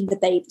taking the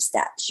baby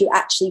steps, you're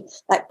actually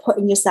like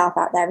putting yourself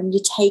out there and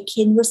you're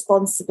taking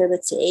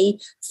responsibility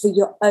for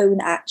your own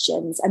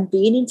actions and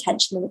being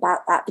intentional about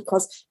that,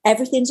 because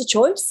everything's a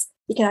choice.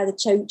 You can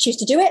either choose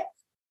to do it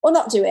or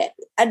not do it.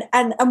 And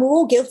we're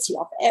all guilty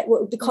of it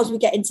because we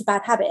get into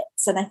bad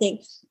habits. And I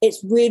think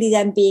it's really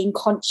then being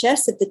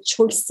conscious of the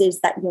choices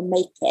that you're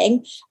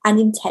making and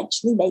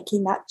intentionally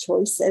making that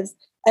choice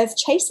of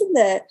chasing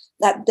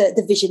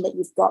the vision that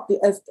you've got,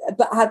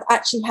 but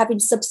actually having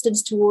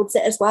substance towards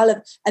it as well,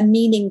 of a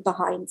meaning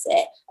behind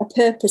it, a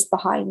purpose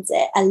behind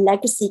it, a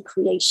legacy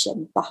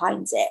creation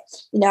behind it.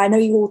 You know, I know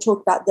you all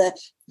talk about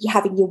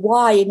having your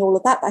why and all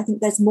of that, but I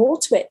think there's more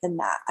to it than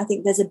that. I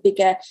think there's a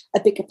bigger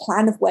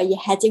plan of where you're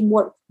heading,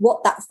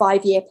 what that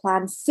 5-year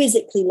plan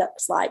physically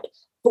looks like,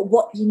 but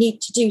what you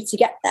need to do to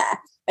get there,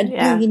 and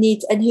who you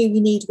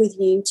need with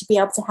you to be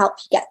able to help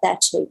you get there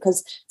too,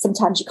 because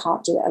sometimes you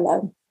can't do it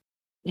alone.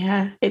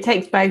 Yeah, it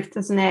takes both,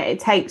 doesn't it? It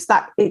takes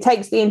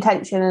the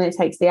intention and it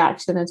takes the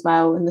action as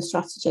well, and the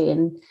strategy,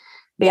 and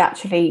the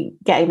actually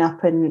getting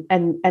up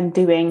and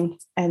doing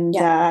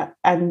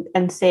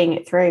and seeing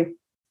it through.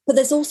 But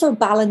there's also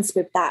balance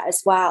with that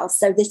as well.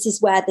 So this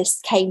is where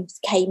this came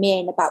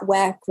in about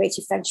where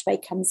Creative Feng Shui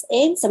comes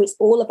in. So it's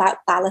all about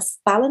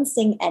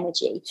balancing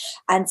energy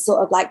and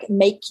sort of like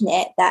making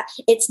it that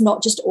it's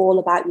not just all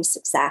about your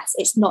success.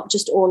 It's not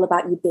just all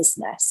about your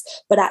business,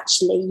 but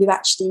actually you're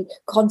actually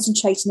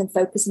concentrating and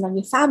focusing on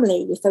your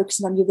family. You're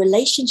focusing on your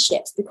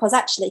relationships, because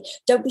actually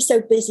don't be so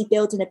busy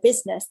building a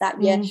business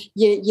that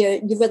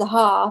your other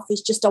half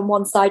is just on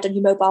one side on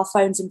your mobile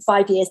phones, and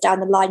 5 years down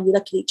the line you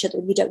look at each other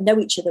and you don't know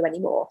each other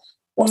anymore.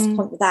 What's the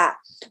point of that?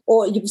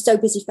 Or you're so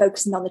busy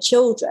focusing on the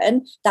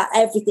children that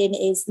everything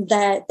is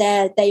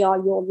they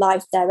are your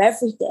life, they're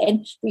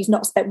everything, but you've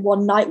not spent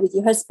one night with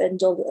your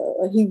husband or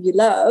who you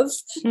love,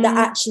 that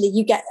actually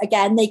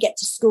they get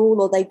to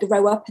school or they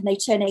grow up and they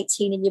turn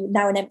 18 and you're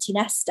now an empty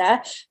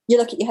nester. You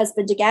look at your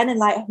husband again and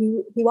like,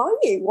 who are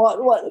you?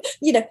 What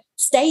you know,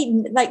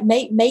 stay, like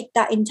make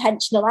that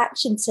intentional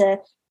action to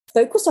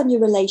focus on your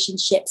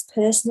relationships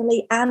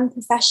personally and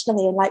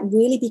professionally, and like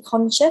really be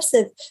conscious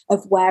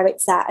of where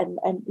it's at and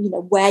you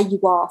know where you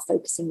are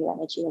focusing your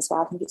energy as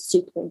well. I think it's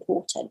super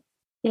important.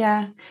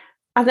 Yeah,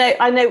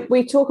 I know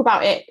we talk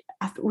about it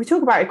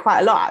quite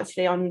a lot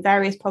actually on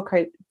various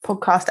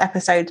podcast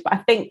episodes, but I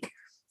think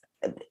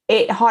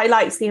it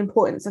highlights the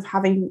importance of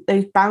having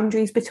those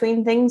boundaries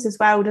between things as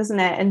well, doesn't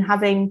it? And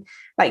having,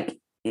 like,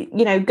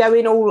 you know,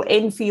 going all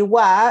in for your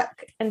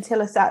work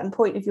until a certain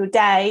point of your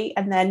day,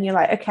 and then you're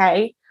like,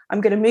 okay, I'm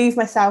going to move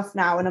myself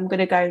now and I'm going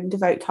to go and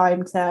devote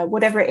time to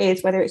whatever it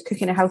is, whether it's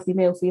cooking a healthy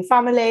meal for your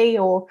family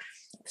or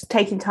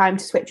taking time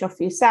to switch off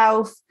for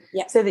yourself,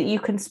 so that you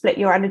can split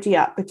your energy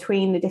up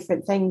between the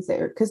different things,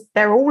 because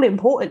they're all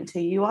important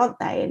to you, aren't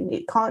they? And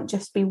it can't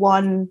just be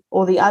one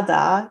or the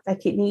other.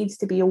 Like, it needs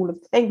to be all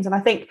of the things. And I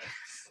think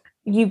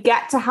you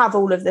get to have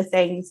all of the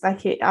things.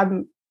 Like,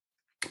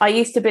 I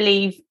used to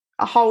believe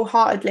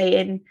wholeheartedly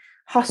in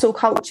hustle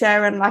culture,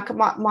 and like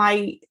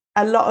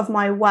a lot of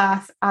my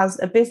worth as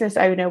a business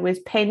owner was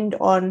pinned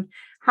on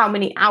how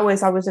many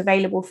hours I was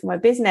available for my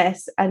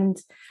business. And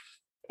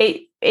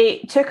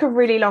it took a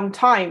really long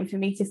time for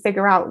me to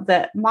figure out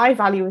that my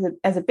value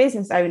as a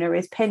business owner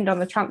is pinned on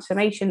the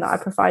transformation that I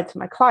provide to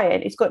my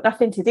client. It's got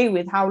nothing to do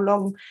with how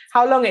long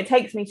it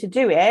takes me to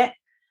do it.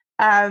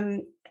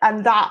 And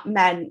that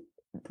meant,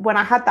 when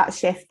I had that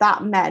shift,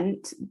 that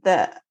meant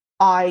that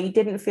I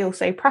didn't feel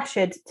so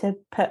pressured to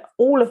put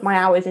all of my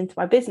hours into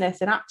my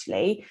business. And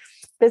actually,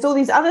 there's all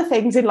these other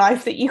things in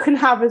life that you can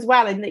have as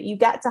well, and that you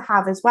get to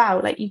have as well.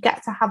 Like, you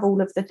get to have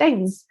all of the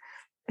things.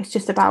 It's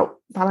just about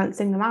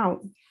balancing them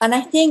out. And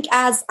I think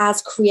as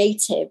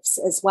creatives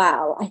as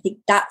well, I think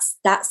that's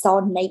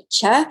our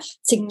nature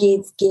to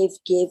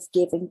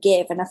give and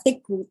give. And I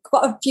think we've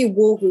got a few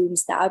war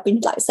rooms now. I've been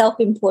like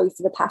self-employed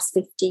for the past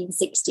 15,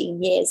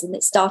 16 years, and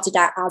it started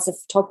out as a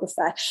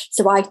photographer.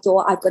 So I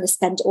thought I've got to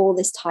spend all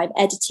this time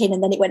editing,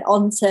 and then it went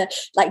on to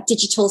like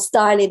digital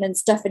styling and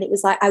stuff. And it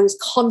was like I was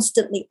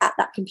constantly at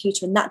that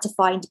computer, and that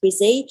defined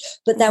busy.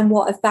 But then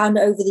what I found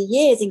over the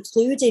years,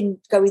 including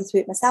going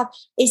through it myself,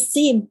 is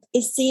seeing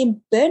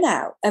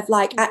burnout of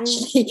like,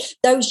 actually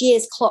those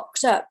years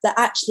clocked up that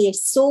actually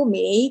saw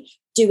me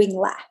doing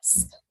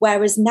less,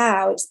 whereas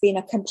now it's been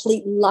a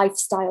complete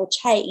lifestyle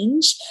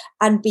change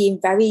and being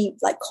very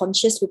like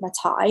conscious with my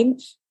time,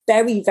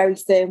 very, very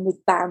firm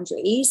with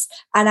boundaries,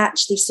 and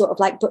actually sort of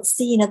like, but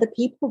seeing other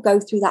people go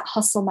through that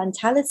hustle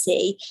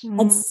mentality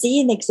and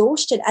seeing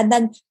exhaustion, and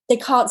then they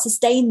can't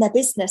sustain their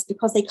business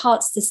because they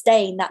can't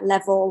sustain that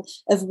level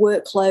of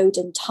workload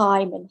and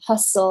time and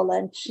hustle,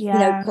 and you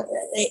know,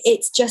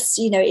 it's just,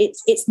 you know,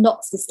 it's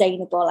not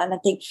sustainable. And I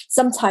think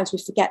sometimes we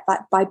forget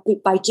that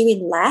by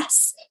doing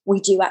less, we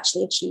do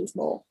actually achieve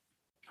more.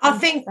 I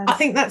think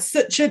that's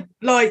such a,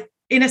 like,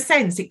 in a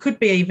sense, it could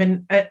be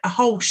even a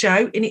whole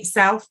show in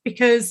itself,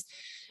 because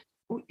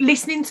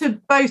listening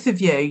to both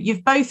of you,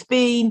 you've both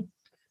been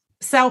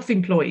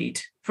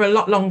self-employed for a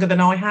lot longer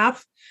than I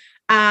have.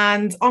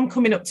 And I'm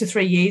coming up to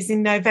 3 years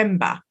in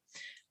November.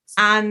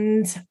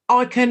 And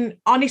I can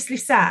honestly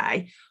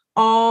say,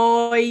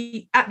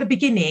 at the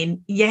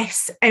beginning,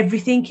 yes,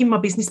 everything in my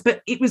business,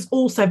 but it was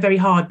also very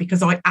hard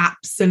because I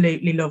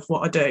absolutely love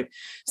what I do.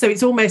 So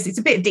it's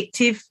a bit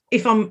addictive,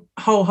 if I'm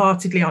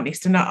wholeheartedly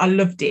honest, and I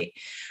loved it.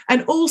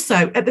 And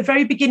also at the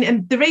very beginning,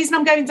 and the reason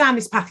I'm going down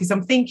this path is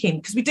I'm thinking,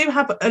 because we do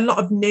have a lot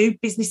of new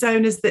business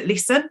owners that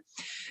listen.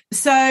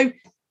 So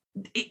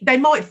they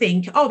might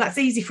think, oh, that's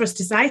easy for us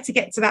to say to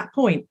get to that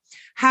point.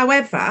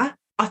 However,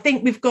 I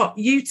think we've got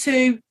you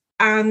two,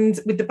 and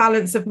with the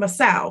balance of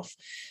myself,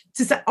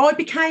 to say I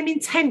became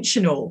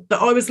intentional,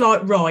 that I was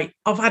like, right,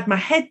 I've had my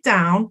head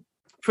down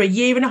for 1.5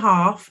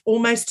 years,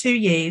 almost 2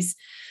 years,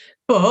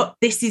 but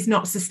this is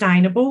not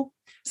sustainable.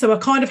 So I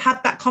kind of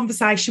had that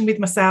conversation with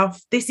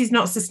myself. This is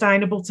not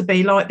sustainable to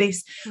be like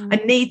this. I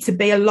need to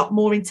be a lot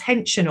more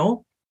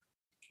intentional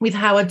with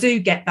how I do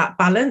get that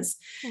balance,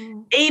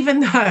 even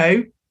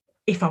though,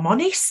 if I'm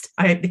honest,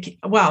 I'm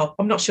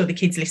not sure the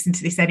kids listen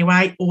to this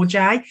anyway, or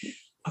Jay,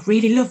 I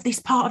really love this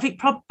part of it.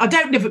 I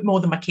don't love it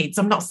more than my kids.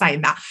 I'm not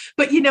saying that.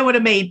 But you know what I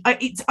mean?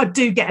 I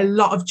do get a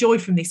lot of joy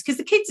from this because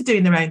the kids are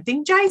doing their own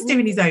thing. Jay's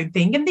doing his own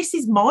thing. And this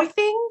is my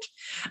thing.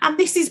 And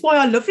this is why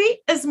I love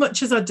it as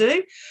much as I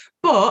do.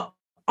 But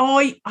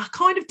I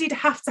kind of did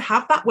have to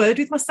have that word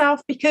with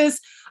myself because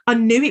I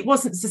knew it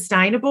wasn't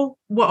sustainable,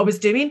 what I was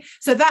doing.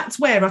 So that's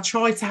where I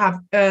try to have,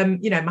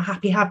 my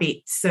happy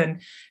habits and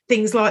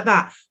things like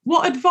that.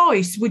 What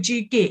advice would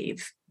you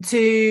give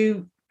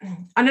to...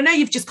 And I know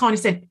you've just kind of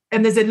said,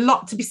 and there's a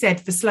lot to be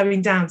said for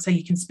slowing down so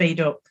you can speed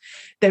up.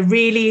 There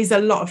really is a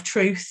lot of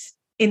truth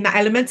in that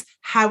element.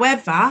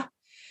 However,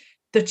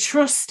 the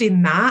trust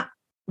in that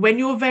when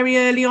you're very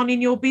early on in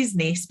your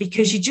business,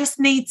 because you just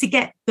need to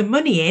get the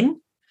money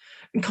in,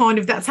 and kind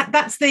of that's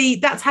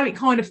how it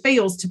kind of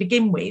feels to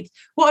begin with.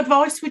 What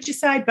advice would you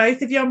say,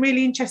 both of you? I'm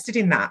really interested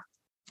in that.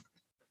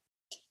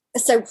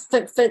 So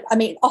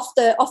off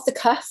the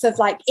cuff of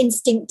like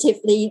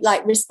instinctively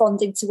like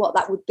responding to what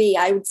that would be,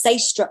 I would say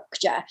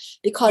structure,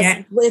 because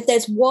if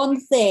there's one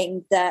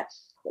thing that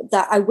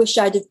I wish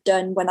I'd have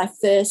done when I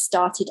first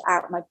started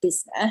out my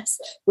business,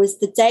 was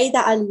the day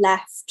that I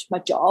left my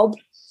job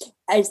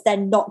is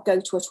then not go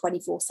to a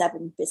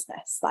 24/7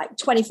 business, like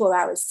 24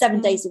 hours,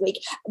 7 days a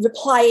week,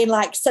 replying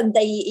like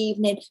Sunday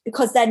evening,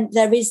 because then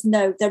there is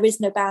no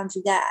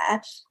boundary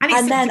there.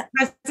 And then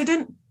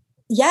president.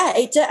 Yeah,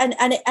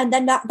 and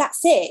then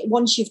that's it.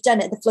 Once you've done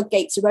it, the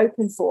floodgates are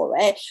open for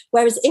it.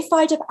 Whereas if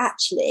I'd have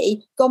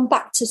actually gone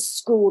back to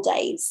school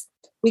days,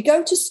 we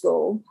go to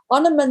school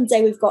on a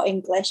Monday, we've got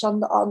English.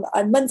 On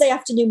Monday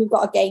afternoon, we've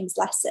got a games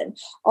lesson.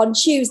 On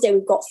Tuesday,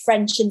 we've got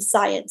French and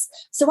science.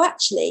 So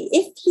actually,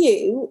 if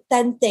you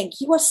then think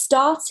you are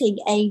starting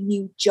a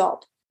new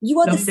job, you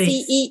are the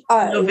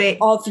CEO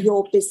of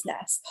your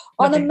business.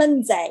 On a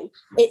Monday,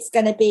 it's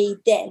going to be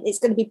this. It's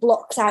going to be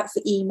blocked out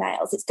for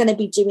emails. It's going to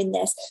be doing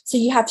this. So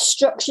you have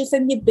structure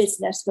from your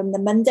business from the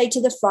Monday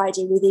to the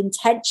Friday with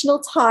intentional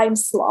time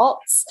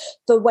slots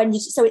for when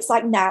you. So it's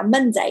like now,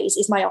 Mondays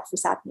is my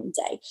office admin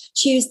day.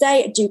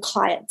 Tuesday, I do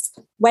clients.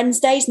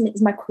 Wednesdays is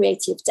my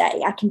creative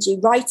day. I can do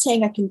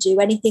writing. I can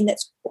do anything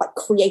that's like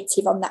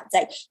creative on that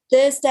day.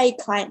 Thursday,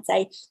 client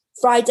day.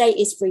 Friday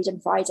is Freedom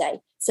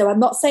Friday. So I'm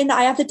not saying that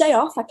I have the day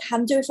off. I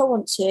can do if I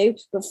want to,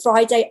 but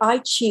Friday I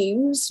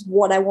choose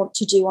what I want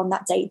to do on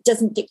that day. It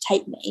doesn't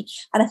dictate me.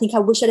 And I think I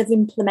wish I'd have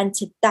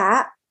implemented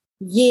that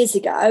years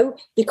ago,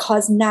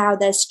 because now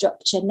there's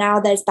structure, now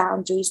there's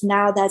boundaries,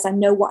 now I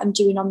know what I'm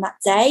doing on that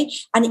day,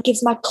 and it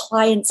gives my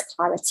clients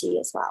clarity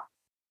as well.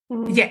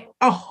 Yeah,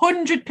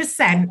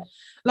 100%.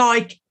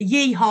 Like,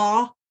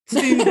 yeehaw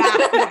to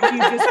that, what you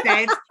just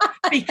said,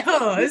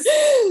 because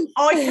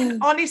I can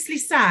honestly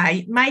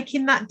say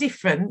making that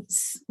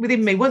difference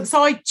within me, once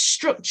I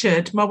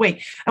structured my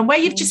week, and where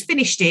you've just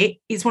finished it,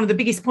 it's one of the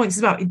biggest points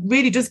as well. It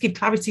really does give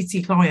clarity to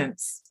your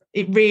clients.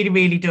 It really,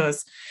 really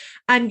does.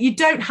 And you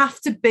don't have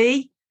to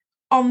be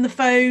on the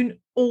phone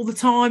all the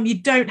time.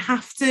 You don't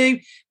have to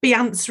be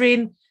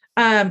answering.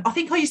 I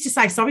think I used to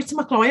say sorry to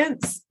my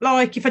clients,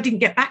 like if I didn't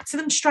get back to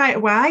them straight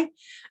away.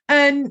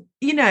 And,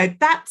 you know,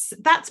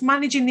 that's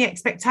managing the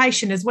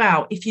expectation as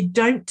well, if you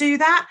don't do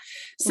that.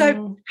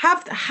 So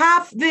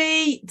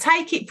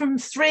take it from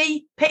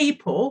 3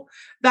 people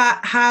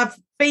that have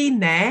been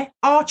there,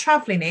 are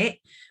travelling it,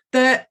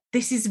 that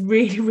this is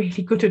really,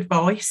 really good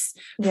advice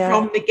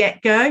from the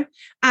get-go.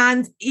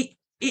 And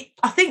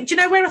I think, do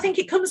you know where I think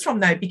it comes from,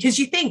 though? Because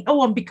you think,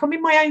 oh, I'm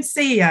becoming my own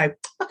CEO.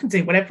 I can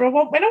do whatever I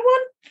want when I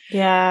want.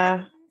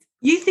 Yeah.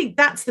 You think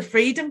that's the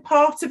freedom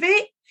part of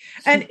it.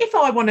 And if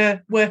I want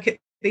to work at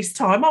this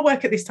time, I'll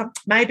work at this time.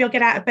 Maybe I'll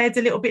get out of bed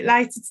a little bit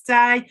later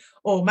today,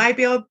 or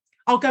maybe I'll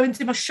go and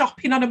do my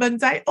shopping on a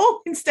Monday,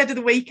 instead of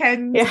the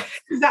weekend. Yeah.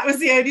 That was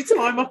the only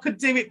time I could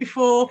do it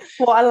before.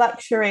 What a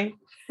luxury.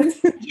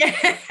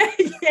 Yeah.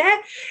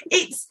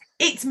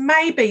 It's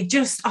maybe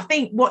just, I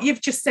think what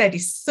you've just said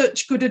is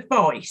such good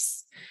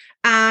advice.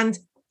 And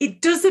it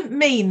doesn't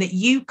mean that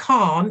you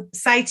can't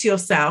say to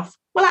yourself,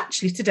 well,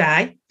 actually,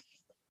 today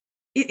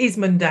it is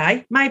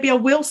Monday. Maybe I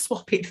will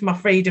swap it for my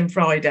Freedom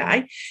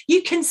Friday.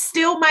 You can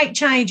still make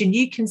change and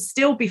you can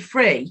still be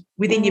free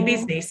within your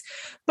business,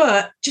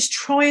 but just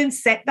try and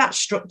set that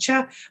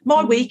structure.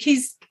 My week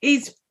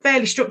is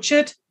fairly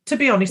structured, to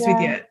be honest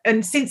with you.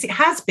 And since it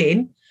has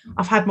been,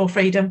 I've had more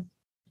freedom.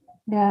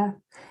 Yeah,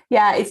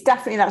 it's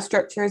definitely that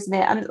structure, isn't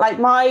it? And like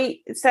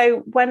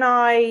when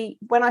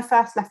I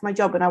first left my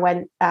job and I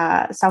went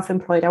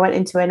self-employed, I went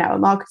into a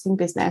network marketing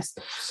business,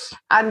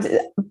 and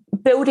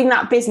building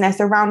that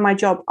business around my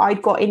job,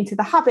 I'd got into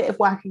the habit of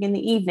working in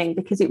the evening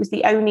because it was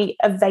the only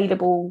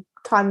available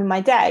time in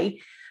my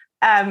day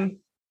to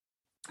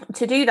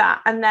do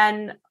that. And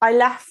then I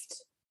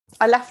left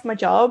my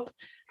job.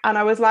 And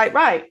I was like,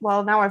 right,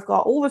 well, now I've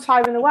got all the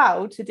time in the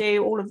world to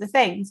do all of the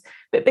things.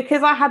 But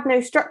because I had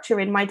no structure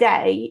in my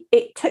day,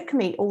 it took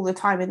me all the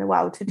time in the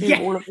world to do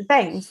all of the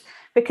things,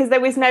 because there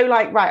was no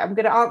like, right, I'm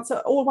going to answer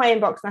all my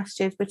inbox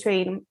messages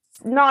between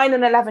 9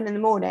 and 11 in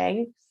the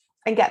morning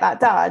and get that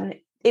done.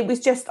 It was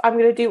just, I'm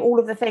going to do all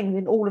of the things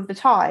in all of the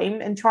time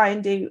and try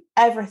and do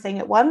everything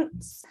at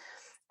once.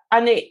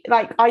 And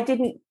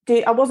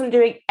I wasn't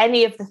doing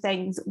any of the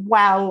things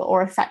well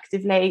or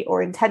effectively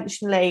or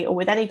intentionally or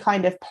with any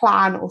kind of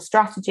plan or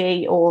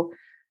strategy or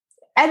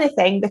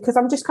anything, because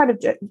I'm just kind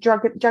of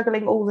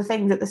juggling all the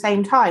things at the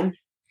same time.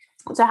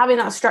 So having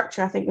that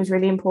structure, I think, was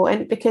really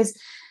important, because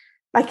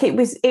like it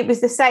was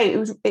the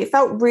same. It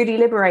felt really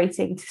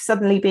liberating to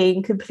suddenly be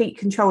in complete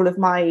control of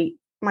my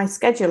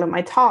schedule and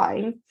my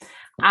time.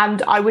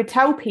 And I would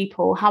tell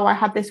people how I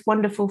had this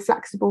wonderful,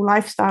 flexible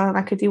lifestyle and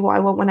I could do what I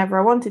want whenever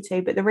I wanted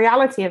to. But the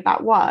reality of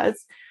that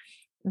was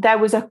there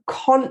was a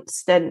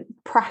constant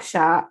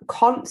pressure,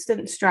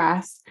 constant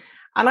stress.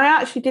 And I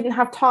actually didn't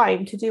have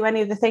time to do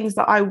any of the things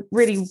that I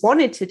really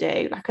wanted to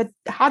do. Like, I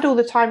had all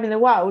the time in the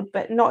world,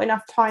 but not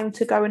enough time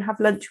to go and have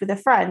lunch with a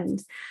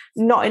friend,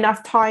 not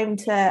enough time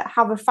to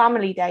have a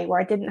family day where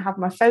I didn't have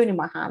my phone in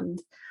my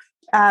hand.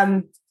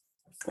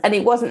 And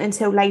it wasn't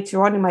until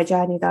later on in my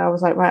journey that I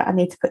was like, right, I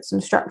need to put some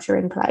structure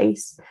in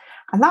place.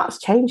 And that's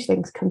changed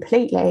things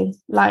completely,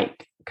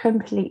 like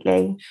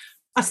completely.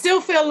 I still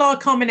feel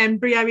like I'm an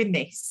embryo in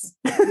this,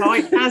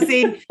 right? As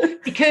in,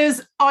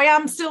 because I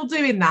am still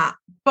doing that,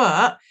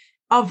 but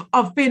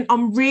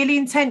I'm really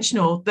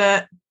intentional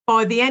that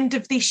by the end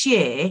of this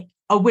year,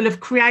 I will have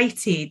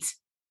created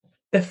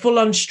the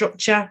full-on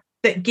structure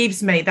that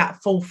gives me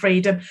that full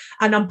freedom.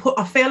 And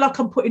I feel like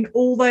I'm putting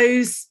all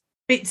those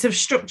bits of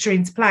structure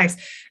into place,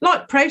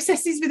 like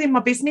processes within my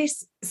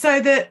business,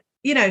 so that,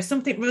 you know,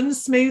 something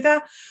runs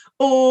smoother,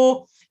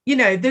 or, you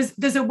know,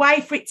 there's a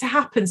way for it to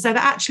happen so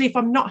that actually if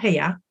I'm not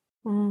here,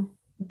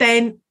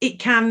 then it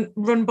can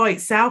run by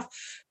itself.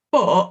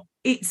 But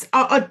it's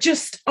I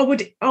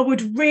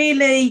would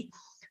really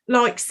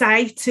like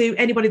say to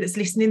anybody that's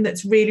listening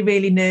that's really,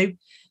 really new,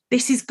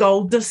 this is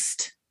gold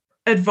dust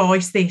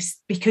advice,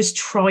 because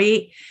try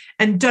it.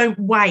 And don't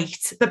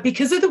wait, but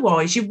because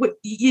otherwise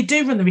you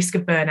do run the risk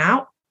of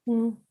burnout.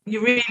 You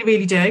really,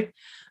 really do.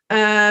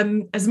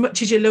 As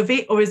much as you love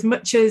it, or as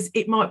much as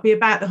it might be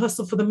about the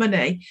hustle for the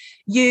money,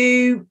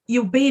 you'll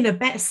be in a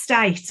better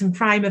state and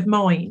frame of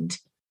mind,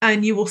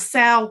 and you will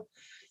sell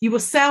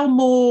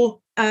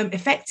more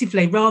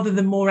effectively rather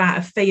than more out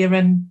of fear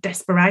and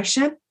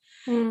desperation.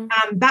 And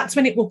that's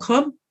when it will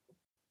come,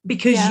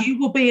 because you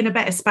will be in a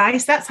better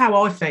space. That's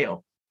how I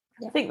feel.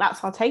 I think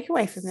that's our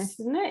takeaway from this,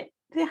 isn't it?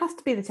 It has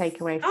to be the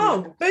takeaway.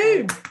 Oh,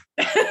 boom.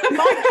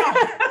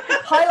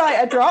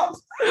 Highlighter drop.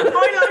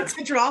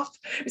 Highlighter drop.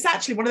 It's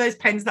actually one of those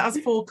pens that has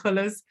 4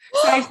 colours.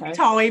 Saves me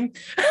time.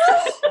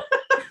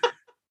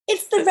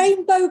 It's the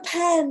rainbow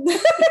pen.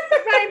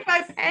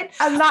 Rainbow pen.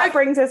 And that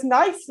brings us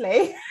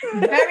nicely.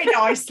 Very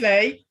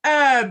nicely.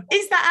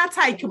 Is that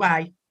our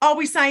takeaway? Are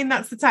we saying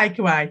that's the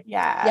takeaway?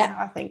 Yeah,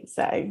 I think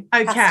so.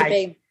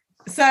 Okay.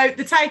 So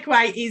the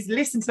takeaway is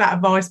listen to that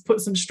advice, put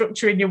some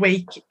structure in your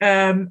week,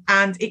 and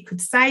it could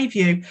save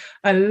you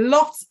a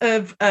lot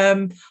of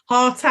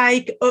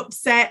heartache,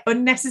 upset,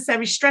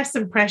 unnecessary stress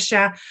and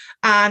pressure,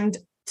 and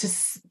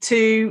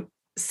to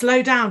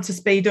slow down, to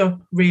speed up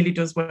really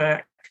does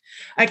work.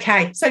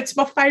 Okay, so to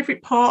my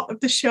favourite part of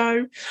the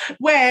show,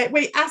 where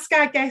we ask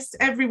our guests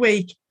every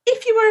week,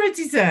 if you were a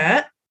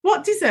dessert,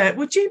 what dessert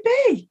would you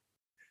be?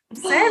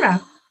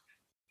 Sarah?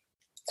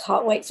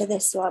 Can't wait for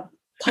this one.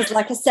 Because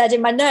like I said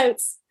in my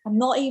notes, I'm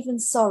not even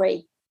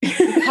sorry,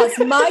 because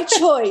my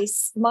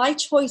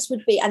choice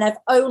would be, and I've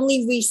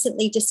only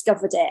recently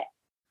discovered it,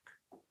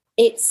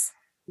 it's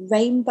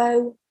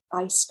rainbow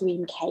ice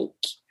cream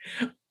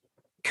cake.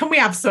 Can we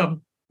have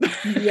some?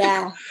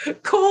 Yeah.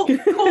 Call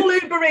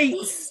Uber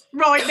Eats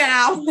right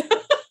now.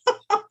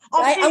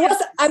 Right?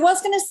 I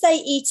was going to say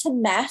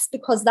Eton Mess,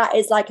 because that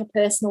is like a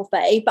personal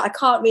fave, but I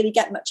can't really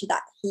get much of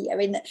that here.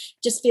 And it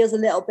just feels a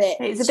little bit.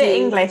 It's a bit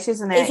English,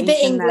 isn't it? It's a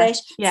bit English.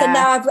 Yeah. So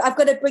now I've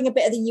got to bring a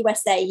bit of the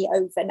USA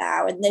over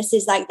now. And this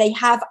is like, they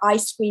have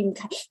ice cream.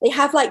 They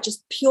have like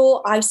just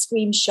pure ice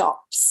cream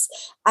shops.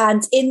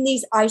 And in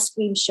these ice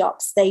cream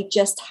shops, they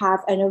just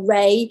have an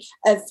array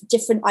of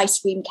different ice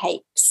cream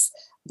cakes.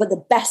 But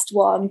the best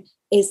one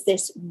is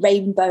this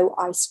rainbow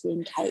ice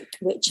cream cake,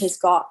 which has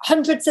got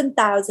hundreds and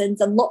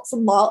thousands and lots,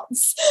 and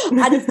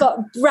it's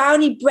got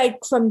brownie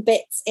breadcrumb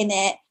bits in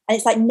it, and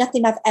it's like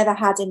nothing I've ever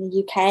had in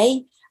the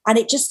UK. And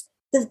it just,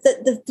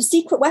 the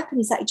secret weapon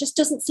is that it just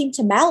doesn't seem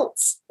to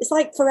melt. It's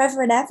like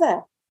forever and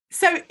ever.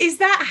 So is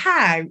that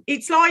how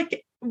it's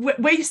like,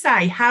 where you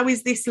say, how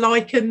is this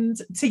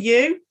likened to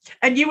you?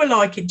 And you were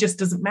like, it just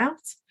doesn't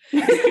melt.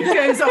 It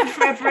goes on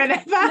forever and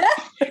ever. Yeah.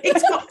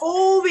 It's got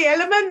all the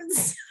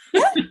elements.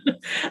 Yeah.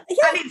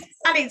 Yeah.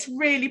 And it's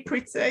really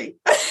pretty.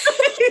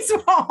 It's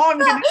what I'm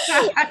going to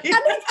say. And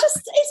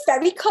it's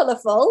very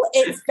colourful.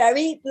 It's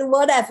very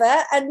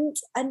whatever. And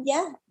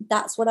yeah,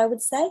 that's what I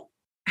would say.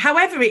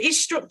 However, it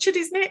is structured,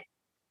 isn't it?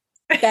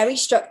 Very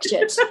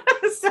structured.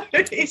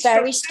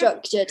 Very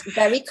structured,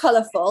 very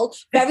colourful,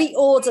 very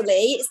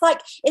orderly. It's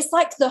like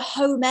the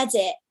home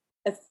edit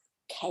of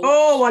cake.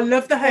 Oh, I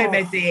love the home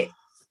edit.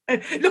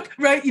 Look,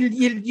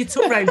 you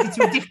took Rosie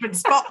to a different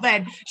spot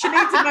then. She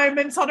needs a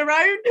moment on her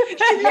own.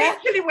 She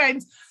literally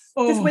went,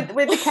 just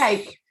with the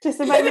cake. Just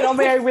a moment on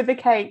my own with the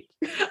cake.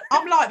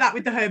 I'm like that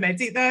with the home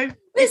edit though.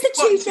 It's the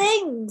two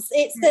things.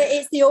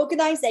 It's the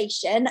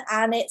organisation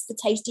and it's the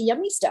tasty,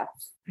 yummy stuff.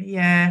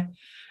 Yeah.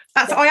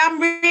 I am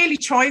really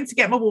trying to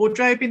get my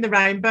wardrobe in the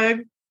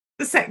rainbow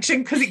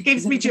section because it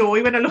gives me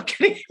joy when I look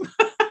at it.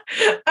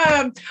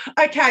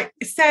 Okay,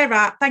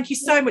 Sarah, thank you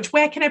so much.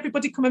 Where can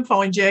everybody come and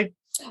find you?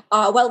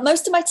 Well,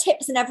 most of my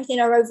tips and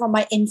everything are over on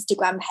my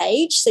Instagram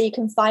page, so you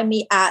can find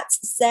me at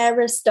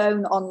Sarah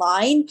Stone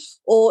Online.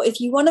 Or if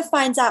you want to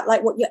find out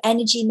like what your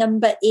energy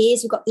number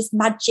is, we've got this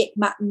magic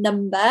map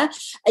number.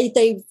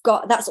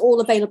 That's all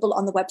available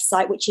on the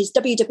website, which is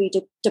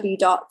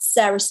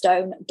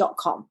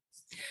www.sarahstone.com.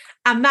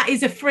 And that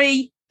is a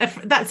free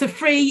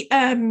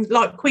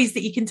like quiz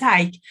that you can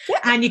take,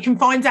 and you can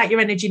find out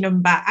your energy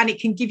number, and it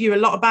can give you a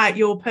lot about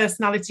your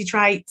personality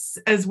traits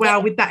as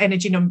well with that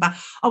energy number.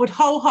 I would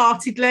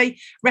wholeheartedly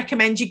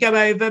recommend you go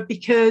over,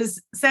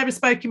 because Sarah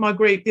spoke in my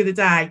group the other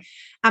day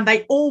and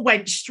they all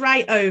went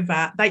straight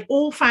over. They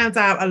all found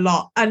out a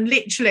lot, and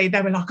literally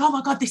they were like, oh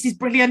my God, this is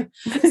brilliant.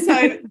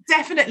 So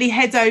definitely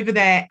head over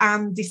there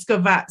and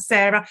discover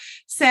Sarah.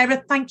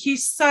 Sarah, thank you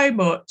so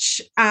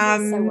much.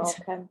 And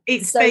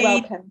you're so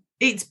welcome. Welcome.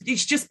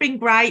 It's just been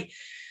great.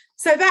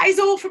 So that is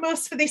all from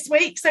us for this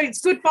week. So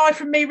it's goodbye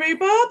from me,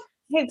 Rhubarb.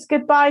 It's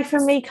goodbye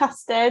from me,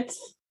 Custard.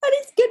 And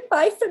it's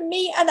goodbye from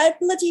me, and I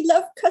bloody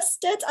love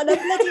custard, and I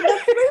bloody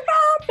love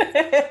rhubarb.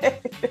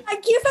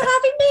 Thank you for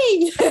having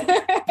me.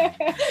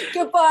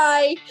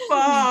 Goodbye.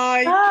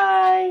 Bye.